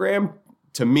ACC program,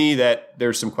 to me that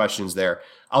there's some questions there.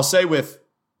 I'll say with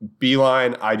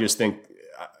Beeline, I just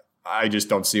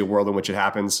don't see a world in which it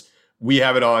happens. we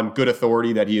have it on good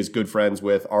authority that he is good friends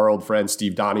with our old friend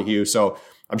Steve Donahue. So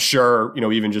I'm sure,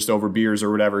 even just over beers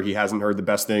or whatever, he hasn't heard the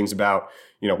best things about,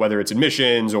 whether it's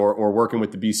admissions or working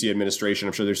with the BC administration.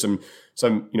 I'm sure there's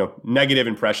some negative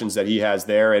impressions that he has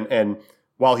there. And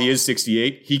while he is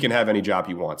 68, he can have any job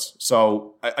he wants.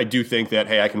 So I do think that,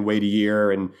 hey, I can wait a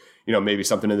year and, maybe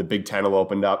something in the Big Ten will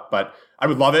open up, but I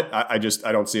would love it. I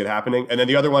don't see it happening. And then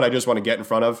the other one I just want to get in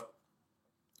front of,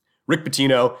 Rick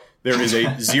Pitino. There is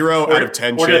a 0 out of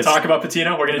 10 chance. We're going to talk about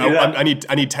Pitino. We're going to do that.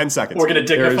 I need 10 seconds. We're going to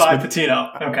dignify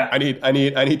Pitino. Okay. I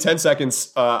need 10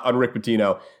 seconds on Rick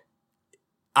Pitino.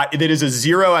 It is a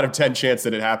 0 out of 10 chance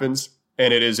that it happens,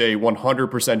 and it is a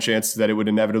 100% chance that it would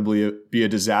inevitably be a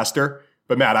disaster.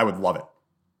 But Matt, I would love it.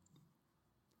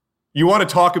 You want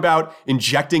to talk about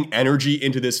injecting energy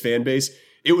into this fan base?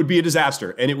 It would be a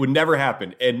disaster, and it would never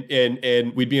happen.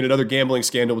 And we'd be in another gambling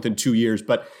scandal within 2 years.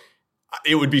 But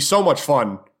it would be so much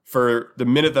fun for the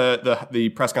minute the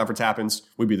press conference happens.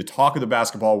 We'd be the talk of the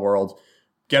basketball world,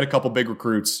 get a couple big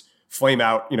recruits, flame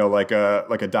out, like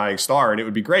a dying star, and it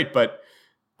would be great. But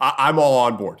I'm all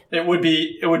on board. It would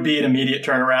be an immediate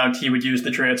turnaround. He would use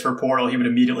the transfer portal. He would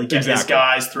immediately get his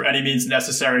guys through any means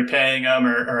necessary, paying them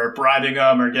or bribing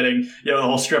them or getting the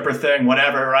whole stripper thing,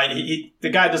 whatever. Right? The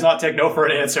guy does not take no for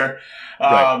an answer.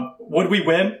 Right. Would we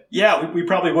win? Yeah, we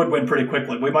probably would win pretty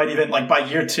quickly. We might even, by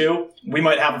year 2, we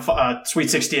might have a Sweet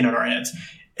 16 on our hands.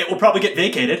 It will probably get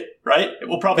vacated, right? It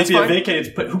will probably be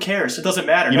vacated, but who cares? It doesn't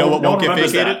matter. What won't get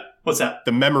vacated? What's that?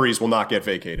 The memories will not get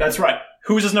vacated. That's right.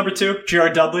 Who's his number 2?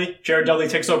 Jared Dudley. Jared Dudley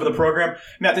takes over the program.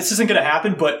 Matt, this isn't going to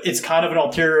happen, but it's kind of an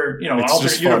alternate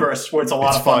universe where it's a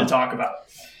lot of fun to talk about.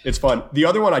 It's fun. The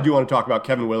other one I do want to talk about,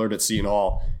 Kevin Willard at Seton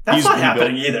Hall. That's not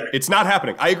happening either. It's not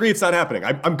happening. I agree it's not happening.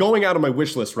 I'm going out of my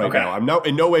wish list right now. I'm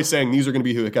in no way saying these are going to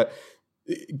be who they cut.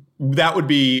 That would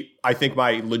be, I think,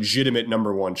 my legitimate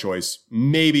number 1 choice.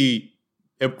 Maybe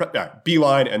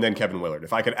Beeline and then Kevin Willard.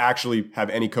 If I could actually have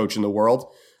any coach in the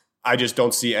world, I just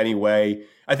don't see any way.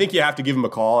 I think you have to give him a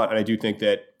call. And I do think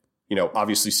that,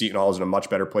 obviously Seton Hall is in a much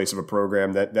better place of a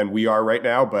program than we are right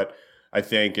now. But I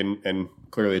think, and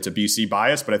clearly it's a BC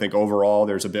bias, but I think overall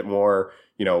there's a bit more,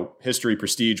 history,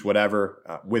 prestige,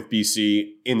 whatever, with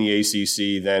BC in the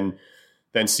ACC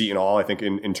than Seton Hall. I think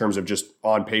in terms of just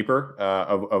on paper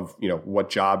of what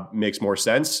job makes more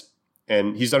sense.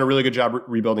 And he's done a really good job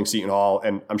rebuilding Seton Hall.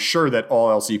 And I'm sure that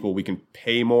all else equal, we can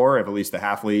pay more if at least the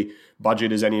Hafley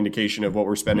budget is any indication of what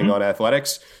we're spending on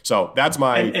athletics. So that's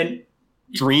my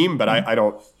dream, but I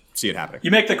don't see it happening. You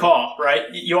make the call, right?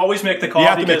 You always make the call. You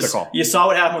have to make the call. You saw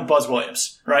what happened with Buzz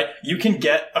Williams, right? You can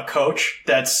get a coach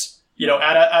that's,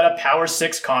 at a Power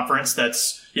 6 conference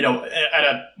that's, at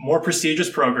a more prestigious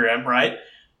program, right?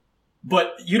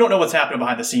 But you don't know what's happening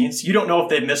behind the scenes. You don't know if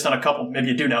they've missed on a couple, maybe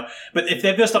you do know, but if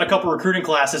they've missed on a couple recruiting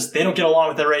classes, they don't get along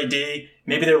with their AD.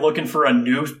 Maybe they're looking for a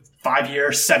new 5-year,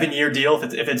 7-year deal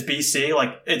if it's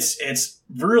BC. It's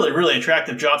really, really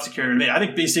attractive job security to me. I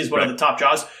think BC is one of the top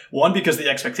jobs. One, because the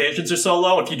expectations are so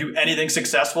low. If you do anything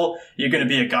successful, you're going to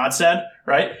be a godsend,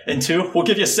 right? And 2, we'll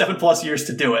give you 7+ years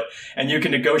to do it. And you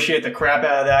can negotiate the crap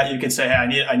out of that. You can say,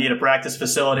 hey, I need a practice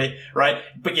facility, right?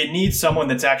 But you need someone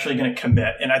that's actually going to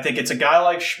commit. And I think it's a guy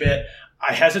like Schmidt.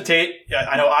 I hesitate.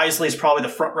 I know Isley is probably the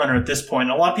front runner at this point.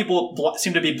 And a lot of people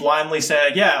seem to be blindly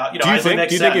saying, Isley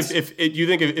makes sense. Do you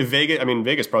think if Vegas,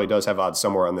 Vegas probably does have odds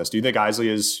somewhere on this. Do you think Isley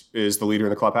is the leader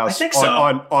in the clubhouse? I think so.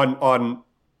 On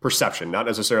perception, not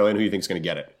necessarily on who you think is going to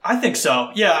get it. I think so.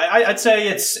 Yeah, I'd say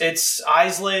it's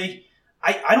Isley.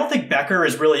 I don't think Becker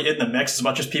is really in the mix as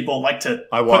much as people like to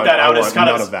put that out as kind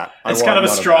of a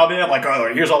straw man. Like,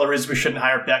 here's all the reasons we shouldn't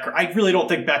hire Becker. I really don't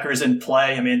think Becker is in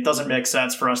play. It doesn't make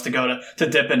sense for us to go to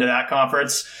dip into that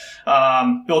conference.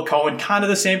 Bill Cohen, kind of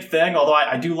the same thing, although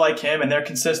I do like him and they're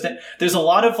consistent. There's a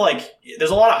lot of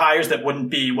hires that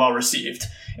wouldn't be well received.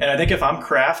 And I think if I'm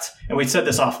Kraft, and we said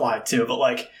this offline too,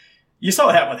 but you saw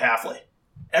what happened with Hafley.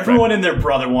 Everyone and their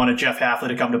brother wanted Jeff Hafley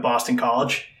to come to Boston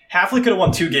College. Hafley could have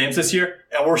won 2 games this year,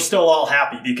 and we're still all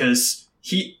happy because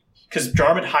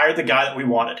Jarman hired the guy that we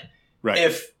wanted. Right.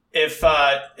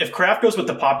 If Kraft goes with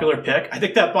the popular pick, I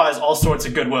think that buys all sorts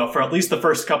of goodwill for at least the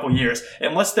first couple years,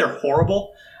 unless they're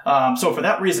horrible. So for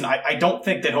that reason, I don't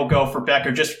think that he'll go for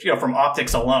Becker just from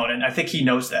optics alone, and I think he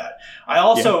knows that.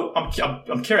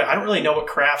 I'm curious. I don't really know what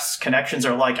Kraft's connections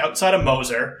are like outside of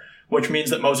Moser, which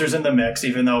means that Moser's in the mix,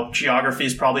 even though geography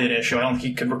is probably an issue. I don't think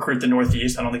he could recruit the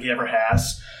Northeast. I don't think he ever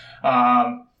has.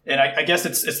 And I guess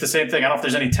it's the same thing. I don't know if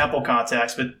there's any Temple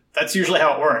contacts, but that's usually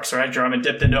how it works, right? Jarman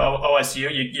dipped into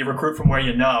OSU. You recruit from where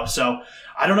you know. So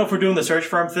I don't know if we're doing the search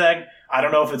firm thing. I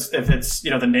don't know if it's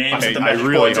the names that the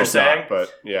message boards are saying.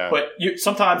 But yeah. But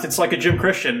sometimes it's like a Jim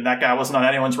Christian. That guy wasn't on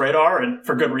anyone's radar, and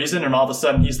for good reason. And all of a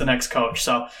sudden, he's the next coach.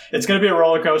 So it's going to be a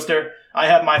roller coaster. I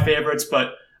have my favorites,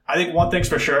 but I think one thing's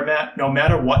for sure, Matt. No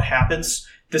matter what happens,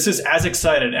 this is as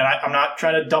excited. And I'm not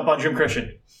trying to dump on Jim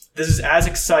Christian. This is as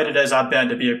excited as I've been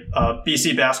to be a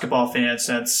BC basketball fan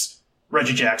since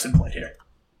Reggie Jackson played here.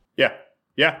 Yeah.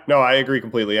 Yeah, no, I agree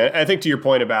completely. I think to your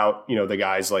point about, the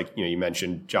guys like, you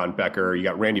mentioned John Becker, you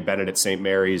got Randy Bennett at St.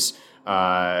 Mary's,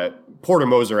 Porter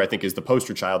Moser, I think, is the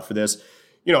poster child for this.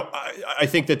 I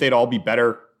think that they'd all be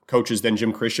better coaches than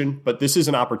Jim Christian, but this is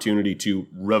an opportunity to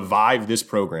revive this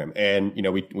program. And,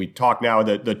 we talk now,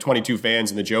 the 22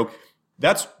 fans and the joke.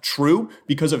 That's true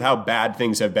because of how bad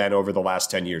things have been over the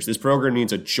last 10 years. This program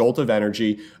needs a jolt of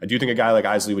energy. I do think a guy like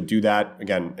Isley would do that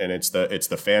again. And it's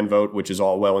the fan vote, which is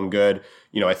all well and good.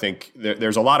 I think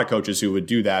there's a lot of coaches who would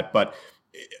do that, but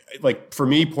like for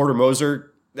me, Porter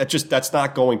Moser, that's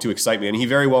not going to excite me. And he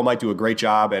very well might do a great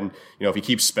job. And, if he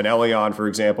keeps Spinelli on, for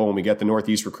example, when we get the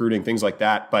Northeast recruiting, things like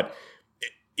that. But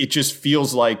it just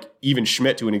feels like even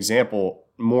Schmidt, to an example,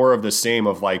 more of the same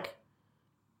of like,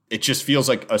 it just feels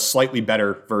like a slightly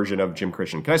better version of Jim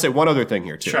Christian. Can I say one other thing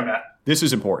here, too? Sure, Matt. This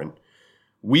is important.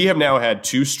 We have now had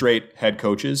 2 straight head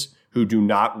coaches who do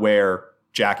not wear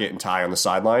jacket and tie on the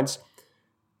sidelines.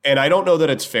 And I don't know that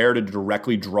it's fair to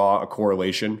directly draw a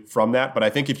correlation from that. But I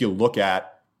think if you look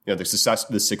at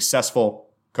the successful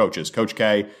coaches, Coach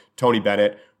K, Tony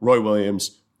Bennett, Roy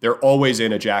Williams, they're always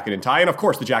in a jacket and tie. And of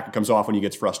course, the jacket comes off when he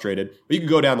gets frustrated. But you can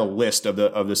go down the list of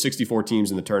the 64 teams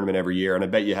in the tournament every year, and I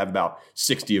bet you have about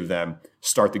 60 of them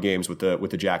start the games with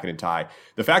the jacket and tie.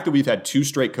 The fact that we've had 2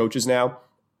 straight coaches now,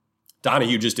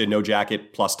 Donahue just did no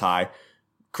jacket plus tie.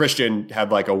 Christian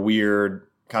had like a weird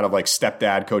kind of like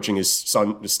stepdad coaching his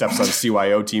stepson's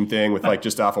CYO team thing with like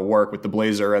just off of work with the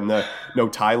blazer and the no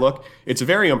tie look. It's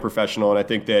very unprofessional, and I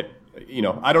think that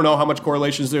I don't know how much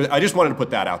correlation is there. I just wanted to put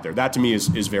that out there. That to me is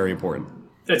very important.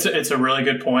 It's a really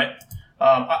good point.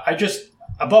 I just,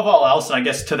 above all else, and I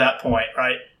guess to that point,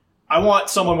 right, I want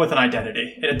someone with an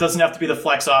identity. And it doesn't have to be the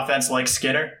flex offense like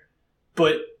Skinner,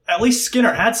 but at least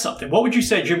Skinner had something. What would you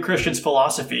say Jim Christian's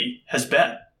philosophy has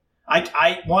been?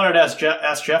 I wanted to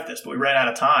ask Jeff this, but we ran out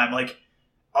of time. Like,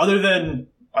 other than,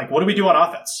 like, what do we do on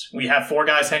offense? We have 4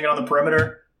 guys hanging on the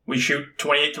perimeter. We shoot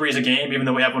 28 threes a game, even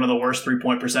though we have one of the worst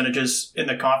 3-point percentages in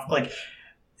the conference. Like,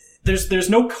 there's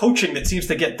no coaching that seems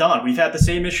to get done. We've had the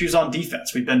same issues on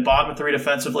defense. We've been bottom 3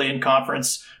 defensively in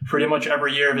conference pretty much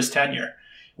every year of his tenure.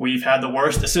 We've had the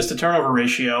worst assist-to-turnover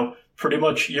ratio pretty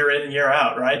much year in and year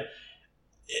out, right?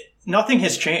 Nothing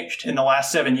has changed in the last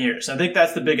 7 years. I think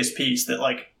that's the biggest piece, that,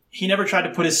 like, he never tried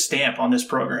to put his stamp on this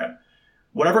program.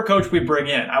 Whatever coach we bring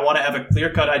in, I want to have a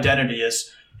clear-cut identity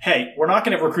as, hey, we're not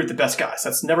going to recruit the best guys.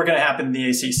 That's never going to happen in the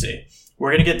ACC. We're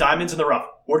going to get diamonds in the rough.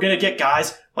 We're going to get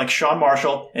guys like Sean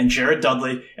Marshall and Jared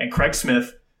Dudley and Craig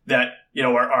Smith that,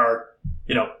 are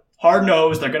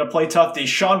hard-nosed. They're going to play tough.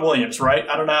 Sean Williams, right?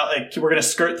 I don't know. Like, we're going to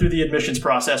skirt through the admissions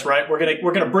process, right? We're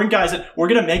going to bring guys in. We're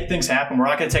going to make things happen. We're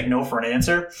not going to take no for an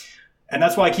answer. And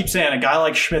that's why I keep saying a guy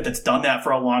like Schmidt that's done that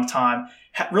for a long time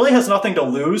really has nothing to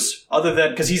lose other than,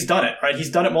 because he's done it, right? He's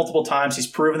done it multiple times. He's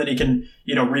proven that he can,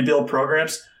 rebuild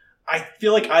programs. I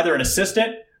feel like either an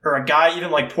assistant or a guy even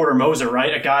like Porter Moser,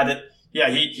 right? A guy that,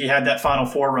 he had that Final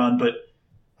Four run, but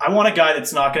I want a guy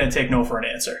that's not going to take no for an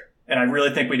answer. And I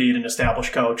really think we need an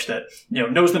established coach that,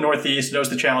 knows the Northeast, knows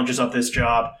the challenges of this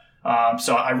job.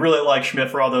 So I really like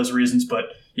Schmidt for all those reasons, but,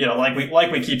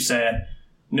 like we keep saying,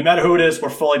 no matter who it is, we're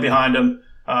fully behind him.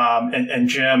 And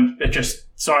Jim,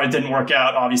 sorry it didn't work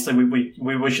out. Obviously,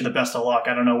 we wish you the best of luck.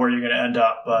 I don't know where you're going to end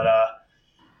up, but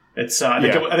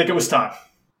I think it was time.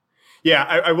 Yeah,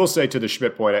 I will say to the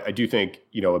Schmidt point, I do think,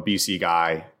 a BC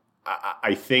guy,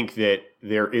 I think that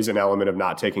there is an element of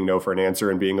not taking no for an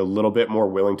answer and being a little bit more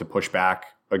willing to push back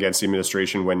against the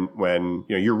administration when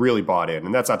you're really bought in.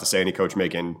 And that's not to say any coach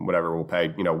making whatever will pay,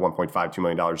 $1.5-2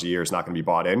 million a year is not going to be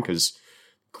bought in, because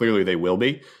clearly they will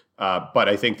be. But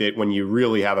I think that when you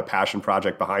really have a passion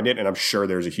project behind it, and I'm sure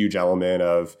there's a huge element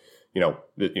of,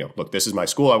 look, this is my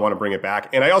school, I want to bring it back.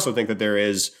 And I also think that there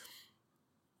is,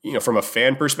 from a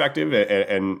fan perspective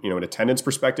and an attendance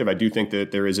perspective, I do think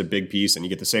that there is a big piece, and you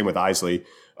get the same with Isley,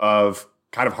 of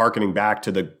kind of hearkening back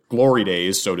to the glory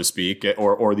days, so to speak,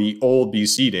 or the old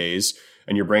BC days.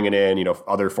 and you're bringing in,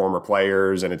 other former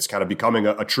players, and it's kind of becoming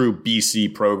a true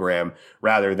BC program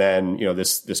rather than,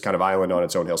 this kind of island on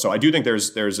its own hill. So I do think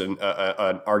there's an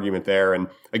argument there. And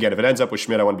again, if it ends up with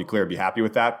Schmidt, I want to be clear, I'd be happy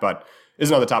with that, but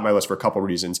isn't on the top of my list for a couple of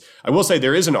reasons. I will say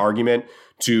there is an argument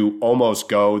to almost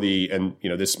go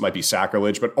this might be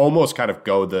sacrilege, but almost kind of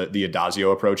go the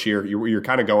Addazio approach here. You're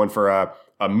kind of going for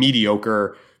a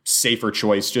mediocre, safer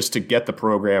choice just to get the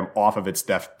program off of its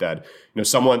deathbed.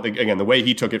 Someone, again, the way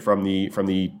he took it from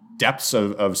the depths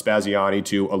of Spaziani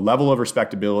to a level of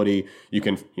respectability, you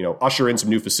can, usher in some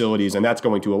new facilities, and that's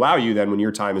going to allow you then when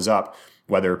your time is up,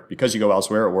 whether because you go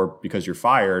elsewhere or because you're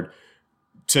fired,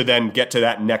 to then get to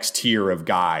that next tier of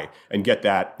guy and get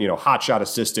that, hotshot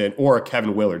assistant or a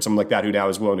Kevin Willard, something like that, who now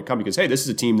is willing to come because, hey, this is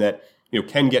a team that,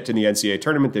 can get to the NCAA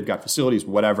tournament. They've got facilities,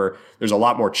 whatever. There's a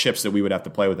lot more chips that we would have to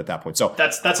play with at that point. So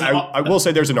I will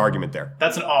say there's an argument there.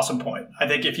 That's an awesome point. I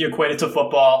think if you equate it to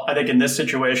football, I think in this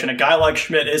situation, a guy like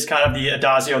Schmidt is kind of the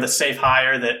Addazio, the safe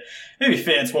hire that maybe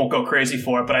fans won't go crazy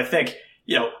for. But I think,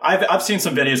 I've seen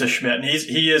some videos of Schmidt, and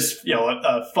he is,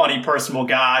 a funny, personable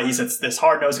guy. He's this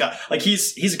hard-nosed guy. Like,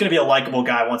 he's going to be a likable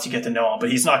guy once you get to know him, but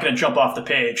he's not going to jump off the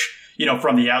page,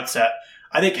 from the outset.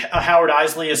 I think Howard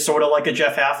Isley is sort of like a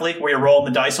Jeff Hafley, where you're rolling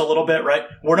the dice a little bit, right?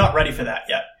 We're not ready for that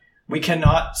yet. We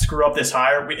cannot screw up this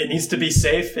hire. It needs to be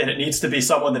safe, and it needs to be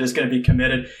someone that is going to be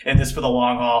committed in this for the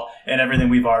long haul and everything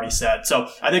we've already said. So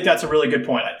I think that's a really good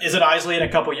point. Is it Isley in a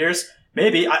couple years?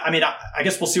 Maybe. I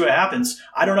guess we'll see what happens.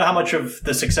 I don't know how much of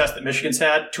the success that Michigan's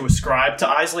had to ascribe to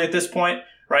Isley at this point,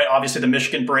 right? Obviously the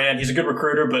Michigan brand, he's a good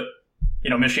recruiter, but,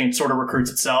 Michigan sort of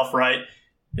recruits itself, right?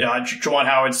 Yeah, Juwan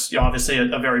Howard's obviously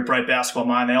a very bright basketball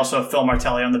mind. They also have Phil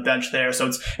Martelli on the bench there.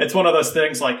 So it's one of those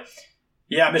things like,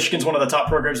 yeah, Michigan's one of the top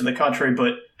programs in the country,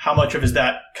 but how much of is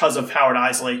that because of Howard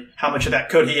Isley? How much of that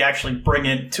could he actually bring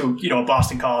into, a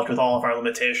Boston College with all of our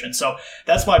limitations? So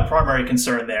that's my primary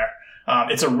concern there.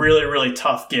 It's a really, really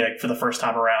tough gig for the first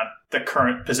time around, the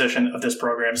current position of this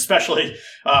program, especially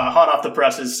hot off the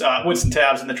presses. Winston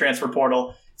Tabbs in the transfer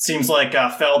portal. Seems like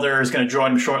Felder is going to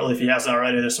join him shortly if he hasn't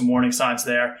already. There's some warning signs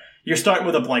there. You're starting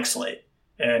with a blank slate.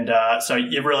 And so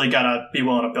you really got to be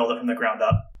willing to build it from the ground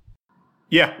up.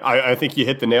 Yeah, I think you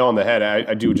hit the nail on the head.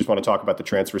 I do just want to talk about the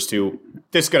transfers too.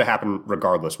 This is going to happen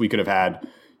regardless. We could have had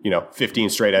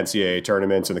 15 straight NCAA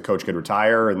tournaments and the coach could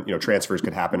retire, and transfers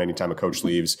could happen anytime a coach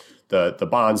leaves. The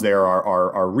bonds there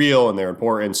are real and they're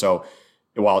important. So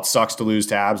while it sucks to lose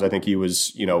Tabbs, I think he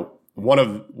was one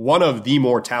of the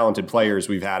more talented players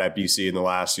we've had at BC in the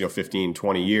last 15,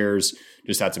 20 years.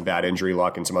 Just had some bad injury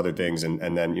luck and some other things, and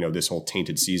then this whole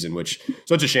tainted season, which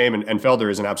so it's a shame. And Felder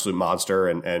is an absolute monster,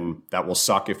 and that will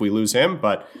suck if we lose him,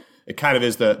 but it kind of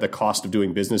is the cost of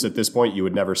doing business at this point. You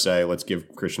would never say, let's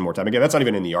give Christian more time. Again, that's not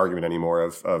even in the argument anymore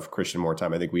of Christian more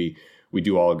time. I think we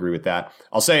do all agree with that.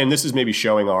 I'll say, and this is maybe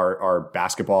showing our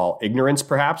basketball ignorance,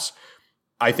 perhaps.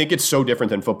 I think it's so different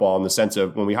than football in the sense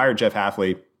of when we hired Jeff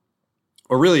Hafley,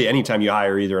 or really anytime you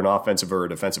hire either an offensive or a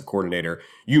defensive coordinator,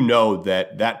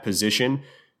 that position,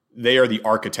 they are the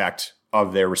architect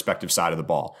of their respective side of the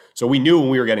ball. So we knew when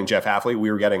we were getting Jeff Hafley,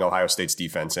 we were getting Ohio State's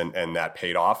defense, and that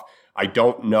paid off. I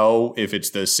don't know if it's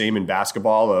the same in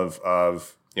basketball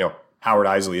of Howard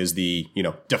Isley is the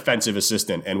defensive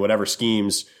assistant, and whatever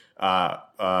schemes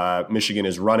Michigan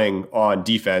is running on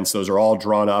defense, those are all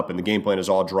drawn up, and the game plan is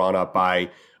all drawn up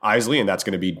by Isley, and that's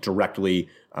going to be directly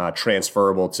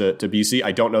transferable to BC.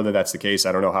 I don't know that that's the case.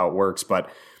 I don't know how it works, but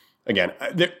again,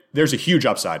 there's a huge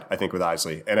upside, I think, with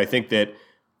Isley, and I think that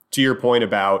to your point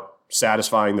about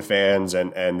satisfying the fans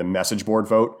and the message board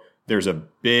vote, there's a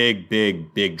big,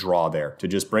 big, big draw there to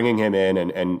just bringing him in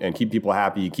and keep people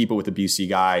happy. You keep it with the BC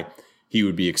guy. He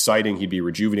would be exciting. He'd be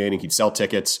rejuvenating. He'd sell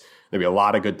tickets. There'd be a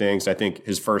lot of good things. I think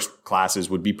his first classes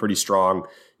would be pretty strong,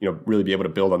 really be able to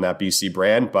build on that BC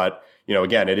brand. But,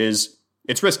 again,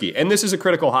 it's risky. And this is a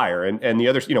critical hire. And the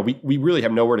others, we really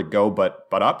have nowhere to go but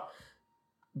up.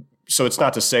 So it's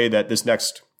not to say that this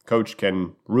next coach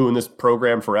can ruin this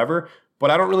program forever. But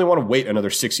I don't really want to wait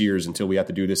another 6 years until we have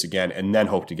to do this again and then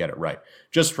hope to get it right.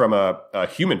 Just from a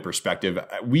human perspective,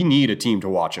 we need a team to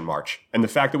watch in March. And the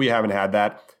fact that we haven't had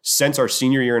that since our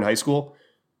senior year in high school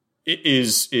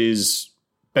is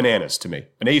bananas to me.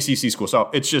 An ACC school.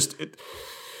 So it's just,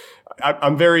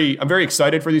 I'm very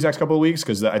excited for these next couple of weeks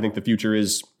because I think the future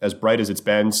is as bright as it's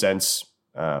been since,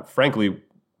 frankly,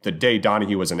 the day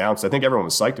Donahue was announced. I think everyone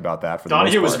was psyched about that.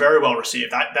 Donahue was very well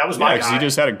received. That was my guy. He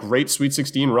just had a great Sweet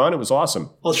 16 run. It was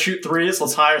awesome. Let's shoot threes.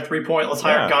 Let's hire 3-point. Let's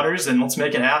hire gunners, and let's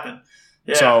make it happen.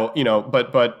 Yeah. So,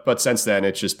 but since then,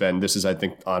 it's just been, this is, I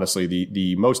think, honestly,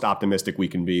 the most optimistic we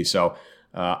can be. So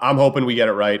I'm hoping we get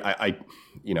it right.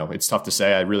 it's tough to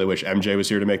say. I really wish MJ was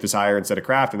here to make this hire instead of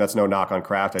Kraft, and that's no knock on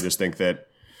Kraft. I just think that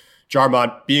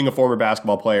Jarmont, being a former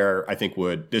basketball player, I think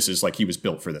this is like he was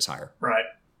built for this hire. Right.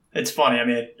 It's funny. I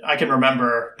mean, I can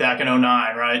remember back in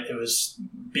 2009, right? It was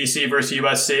BC versus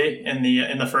USC in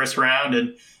the first round, and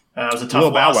it was a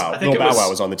tough loss. Lil Bow Wow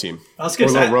was on the team. I was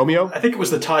going to say, Romeo? I think it was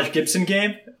the Taj Gibson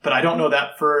game, but I don't know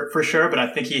that for sure, but I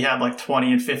think he had like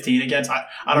 20 and 15 against. I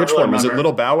don't Which really one? remember. Was it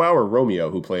Lil Bow Wow or Romeo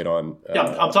who played on? Yeah,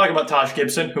 I'm talking about Taj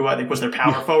Gibson, who I think was their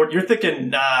power forward. You're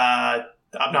thinking, I'm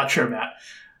not sure, Matt.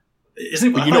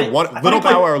 Isn't it? Little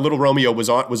Bow Wow or Little Romeo was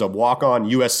a walk-on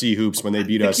USC hoops when they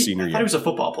beat us senior year. I thought he was a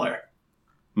football player.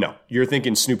 No, you're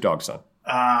thinking Snoop Dogg's son.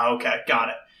 Okay, got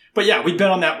it. But yeah, we'd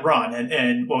been on that run,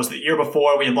 and what was the year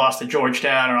before we had lost to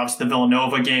Georgetown, or obviously the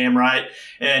Villanova game, right?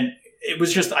 And it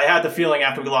was just, I had the feeling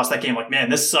after we lost that game, like, man,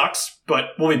 this sucks,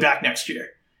 but we'll be back next year.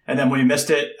 And then we missed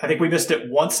it. I think we missed it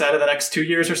once out of the next 2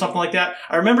 years or something like that.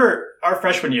 I remember our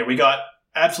freshman year, we got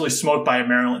absolutely smoked by a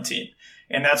Maryland team,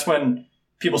 and that's when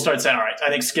people started saying, all right, I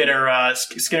think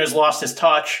Skinner's lost his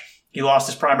touch. He lost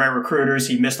his primary recruiters.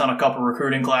 He missed on a couple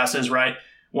recruiting classes, right?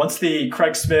 Once the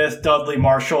Craig Smith, Dudley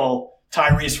Marshall,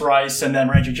 Tyrese Rice, and then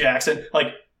Reggie Jackson,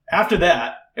 like after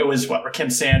that, it was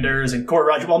Rakim Sanders and Corey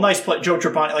Roger. Well, nice play, Joe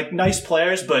Trapani, like nice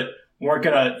players, but weren't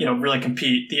gonna, really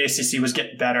compete. The ACC was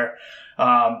getting better.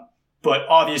 But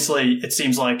obviously it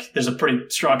seems like there's a pretty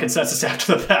strong consensus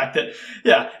after the fact that,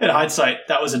 yeah, in hindsight,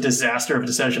 that was a disaster of a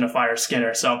decision to fire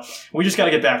Skinner. So we just got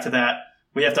to get back to that.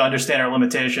 We have to understand our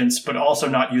limitations, but also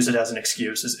not use it as an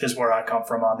excuse is where I come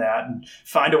from on that, and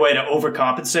find a way to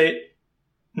overcompensate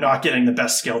not getting the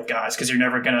best skilled guys, because you're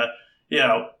never going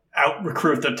to, out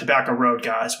recruit the Tobacco Road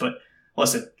guys. But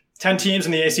listen, 10 teams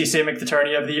in the ACC make the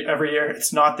tourney every year.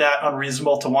 It's not that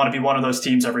unreasonable to want to be one of those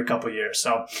teams every couple of years.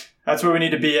 So that's where we need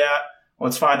to be at.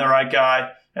 Let's find the right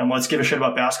guy, and let's give a shit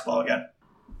about basketball again.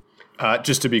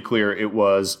 Just to be clear, it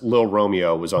was Lil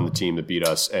Romeo was on the team that beat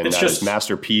us, and that is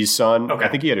Master P's son. Okay. I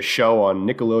think he had a show on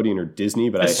Nickelodeon or Disney,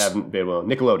 but I haven't been able to.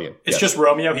 Nickelodeon. It's just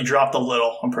Romeo. He dropped a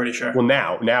little, I'm pretty sure. Well,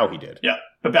 now he did. Yeah,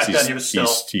 but back then he was still.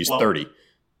 He's 30.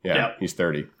 Yeah, he's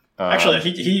 30. Actually,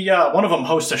 he one of them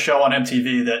hosts a show on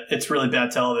MTV that it's really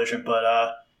bad television, but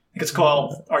I think it's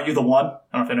called Are You the One? I don't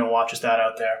know if anyone watches that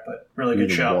out there, but really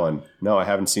good show. One. No, I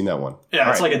haven't seen that one.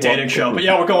 Yeah, it's like a dating show. But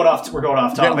yeah, we're going off topic.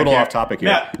 A little off topic here.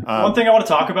 Matt, one thing I want to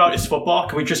talk about is football.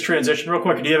 Can we just transition real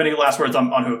quick? Do you have any last words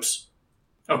on hoops?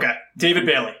 Okay. David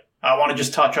Bailey. I want to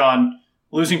just touch on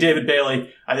losing David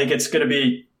Bailey. I think it's going to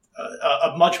be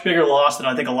a much bigger loss than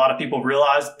I think a lot of people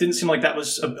realized. Didn't seem like that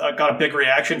was got a big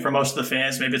reaction from most of the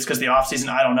fans. Maybe it's because the offseason.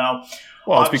 I don't know.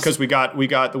 Well, it's because we got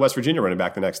the West Virginia running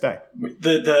back the next day.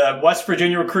 The West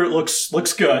Virginia recruit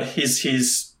looks good.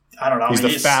 He's I don't know. He's the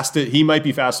fastest. He might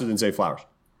be faster than Zay Flowers.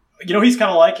 He's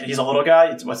kind of like, he's a little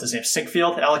guy. What's his name?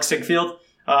 Alex Sinkfield.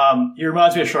 He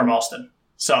reminds me of Sherm Alston.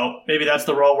 So maybe that's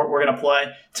the role we're going to play.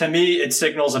 To me, it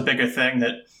signals a bigger thing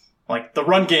that, like, the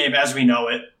run game as we know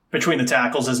it between the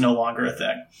tackles is no longer a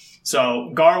thing.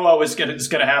 So Garwo is going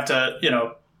to have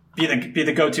to, be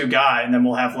the go-to guy, and then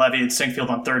we'll have Levy and Sinkfield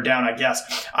on third down, I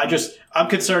guess. I'm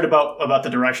concerned about the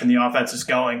direction the offense is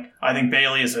going. I think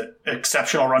Bailey is an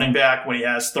exceptional running back when he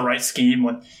has the right scheme,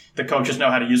 when the coaches know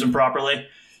how to use him properly.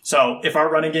 So if our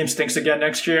running game stinks again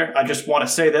next year, I just want to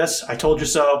say this. I told you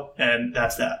so, and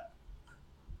that's that.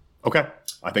 Okay.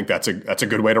 I think that's a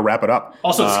good way to wrap it up.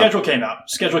 Also, the schedule came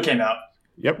out.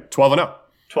 Yep, 12-0.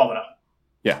 12-0.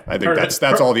 Yeah, I think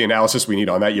that's all the analysis we need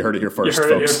on that. You heard it here first, folks.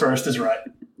 You heard it here first is right.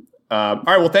 All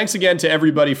right. Well, thanks again to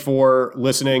everybody for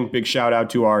listening. Big shout out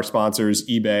to our sponsors,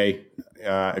 eBay.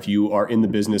 If you are in the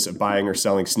business of buying or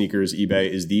selling sneakers, eBay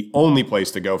is the only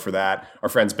place to go for that. Our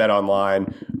friends Bet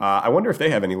Online. I wonder if they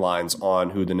have any lines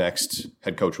on who the next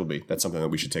head coach will be. That's something that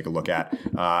we should take a look at.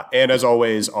 And as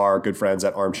always, our good friends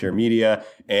at Armchair Media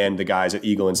and the guys at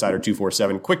Eagle Insider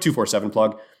 247. Quick 247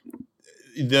 plug.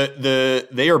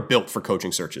 They are built for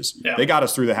coaching searches. Yeah. They got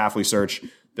us through the Hafley search.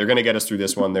 They're going to get us through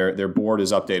this one. Their board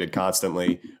is updated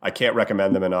constantly. I can't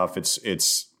recommend them enough. It's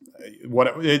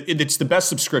the best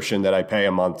subscription that I pay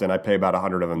a month, and I pay about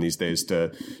 100 of them these days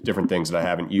to different things that I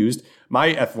haven't used.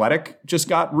 My Athletic just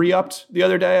got re-upped the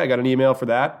other day. I got an email for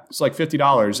that. It's like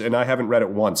 $50, and I haven't read it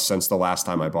once since the last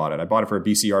time I bought it. I bought it for a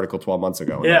BC article 12 months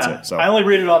ago. And yeah, that's it. So I only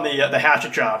read it on the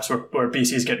Hatchet Jobs where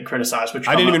BC is getting criticized. Which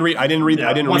I didn't read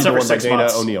the one by Dana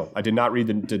O'Neill. I did not read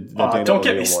the Dana don't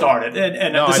get O'Neill me started.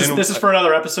 And no, this is for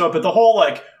another episode. But the whole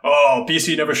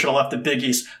BC never should have left the Big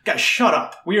East. Guys, shut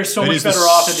up. We are so much better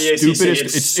off in the ACC.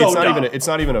 It's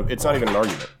not even an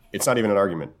argument. It's not even an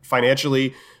argument.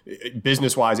 Financially,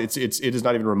 business-wise, it is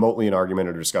not even remotely an argument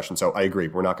or discussion. So I agree.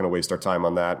 We're not going to waste our time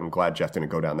on that. I'm glad Jeff didn't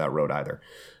go down that road either.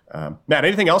 Matt,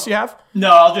 anything else you have? No,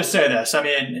 I'll just say this. I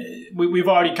mean, we've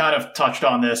already kind of touched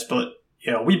on this, but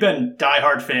we've been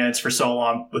diehard fans for so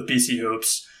long with BC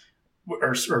Hoops,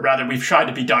 or rather, we've tried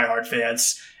to be diehard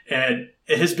fans, and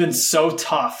it has been so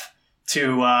tough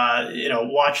to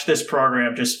watch this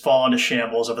program just fall into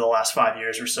shambles over the last 5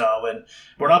 years or so. And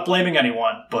we're not blaming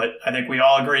anyone, but I think we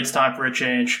all agree it's time for a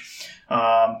change.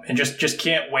 And just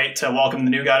can't wait to welcome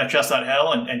the new guy to Chestnut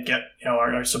Hill and get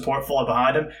our support fully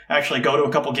behind him. Actually go to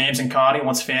a couple games in Connie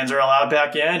once fans are allowed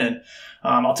back in. And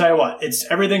I'll tell you what,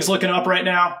 everything's looking up right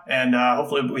now. And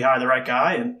hopefully we hire the right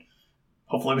guy, and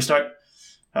hopefully we start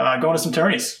going to some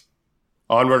tourneys.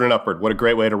 Onward and upward. What a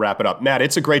great way to wrap it up. Matt,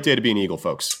 it's a great day to be an Eagle,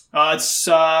 folks. What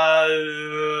do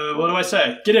I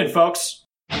say? Get in, folks.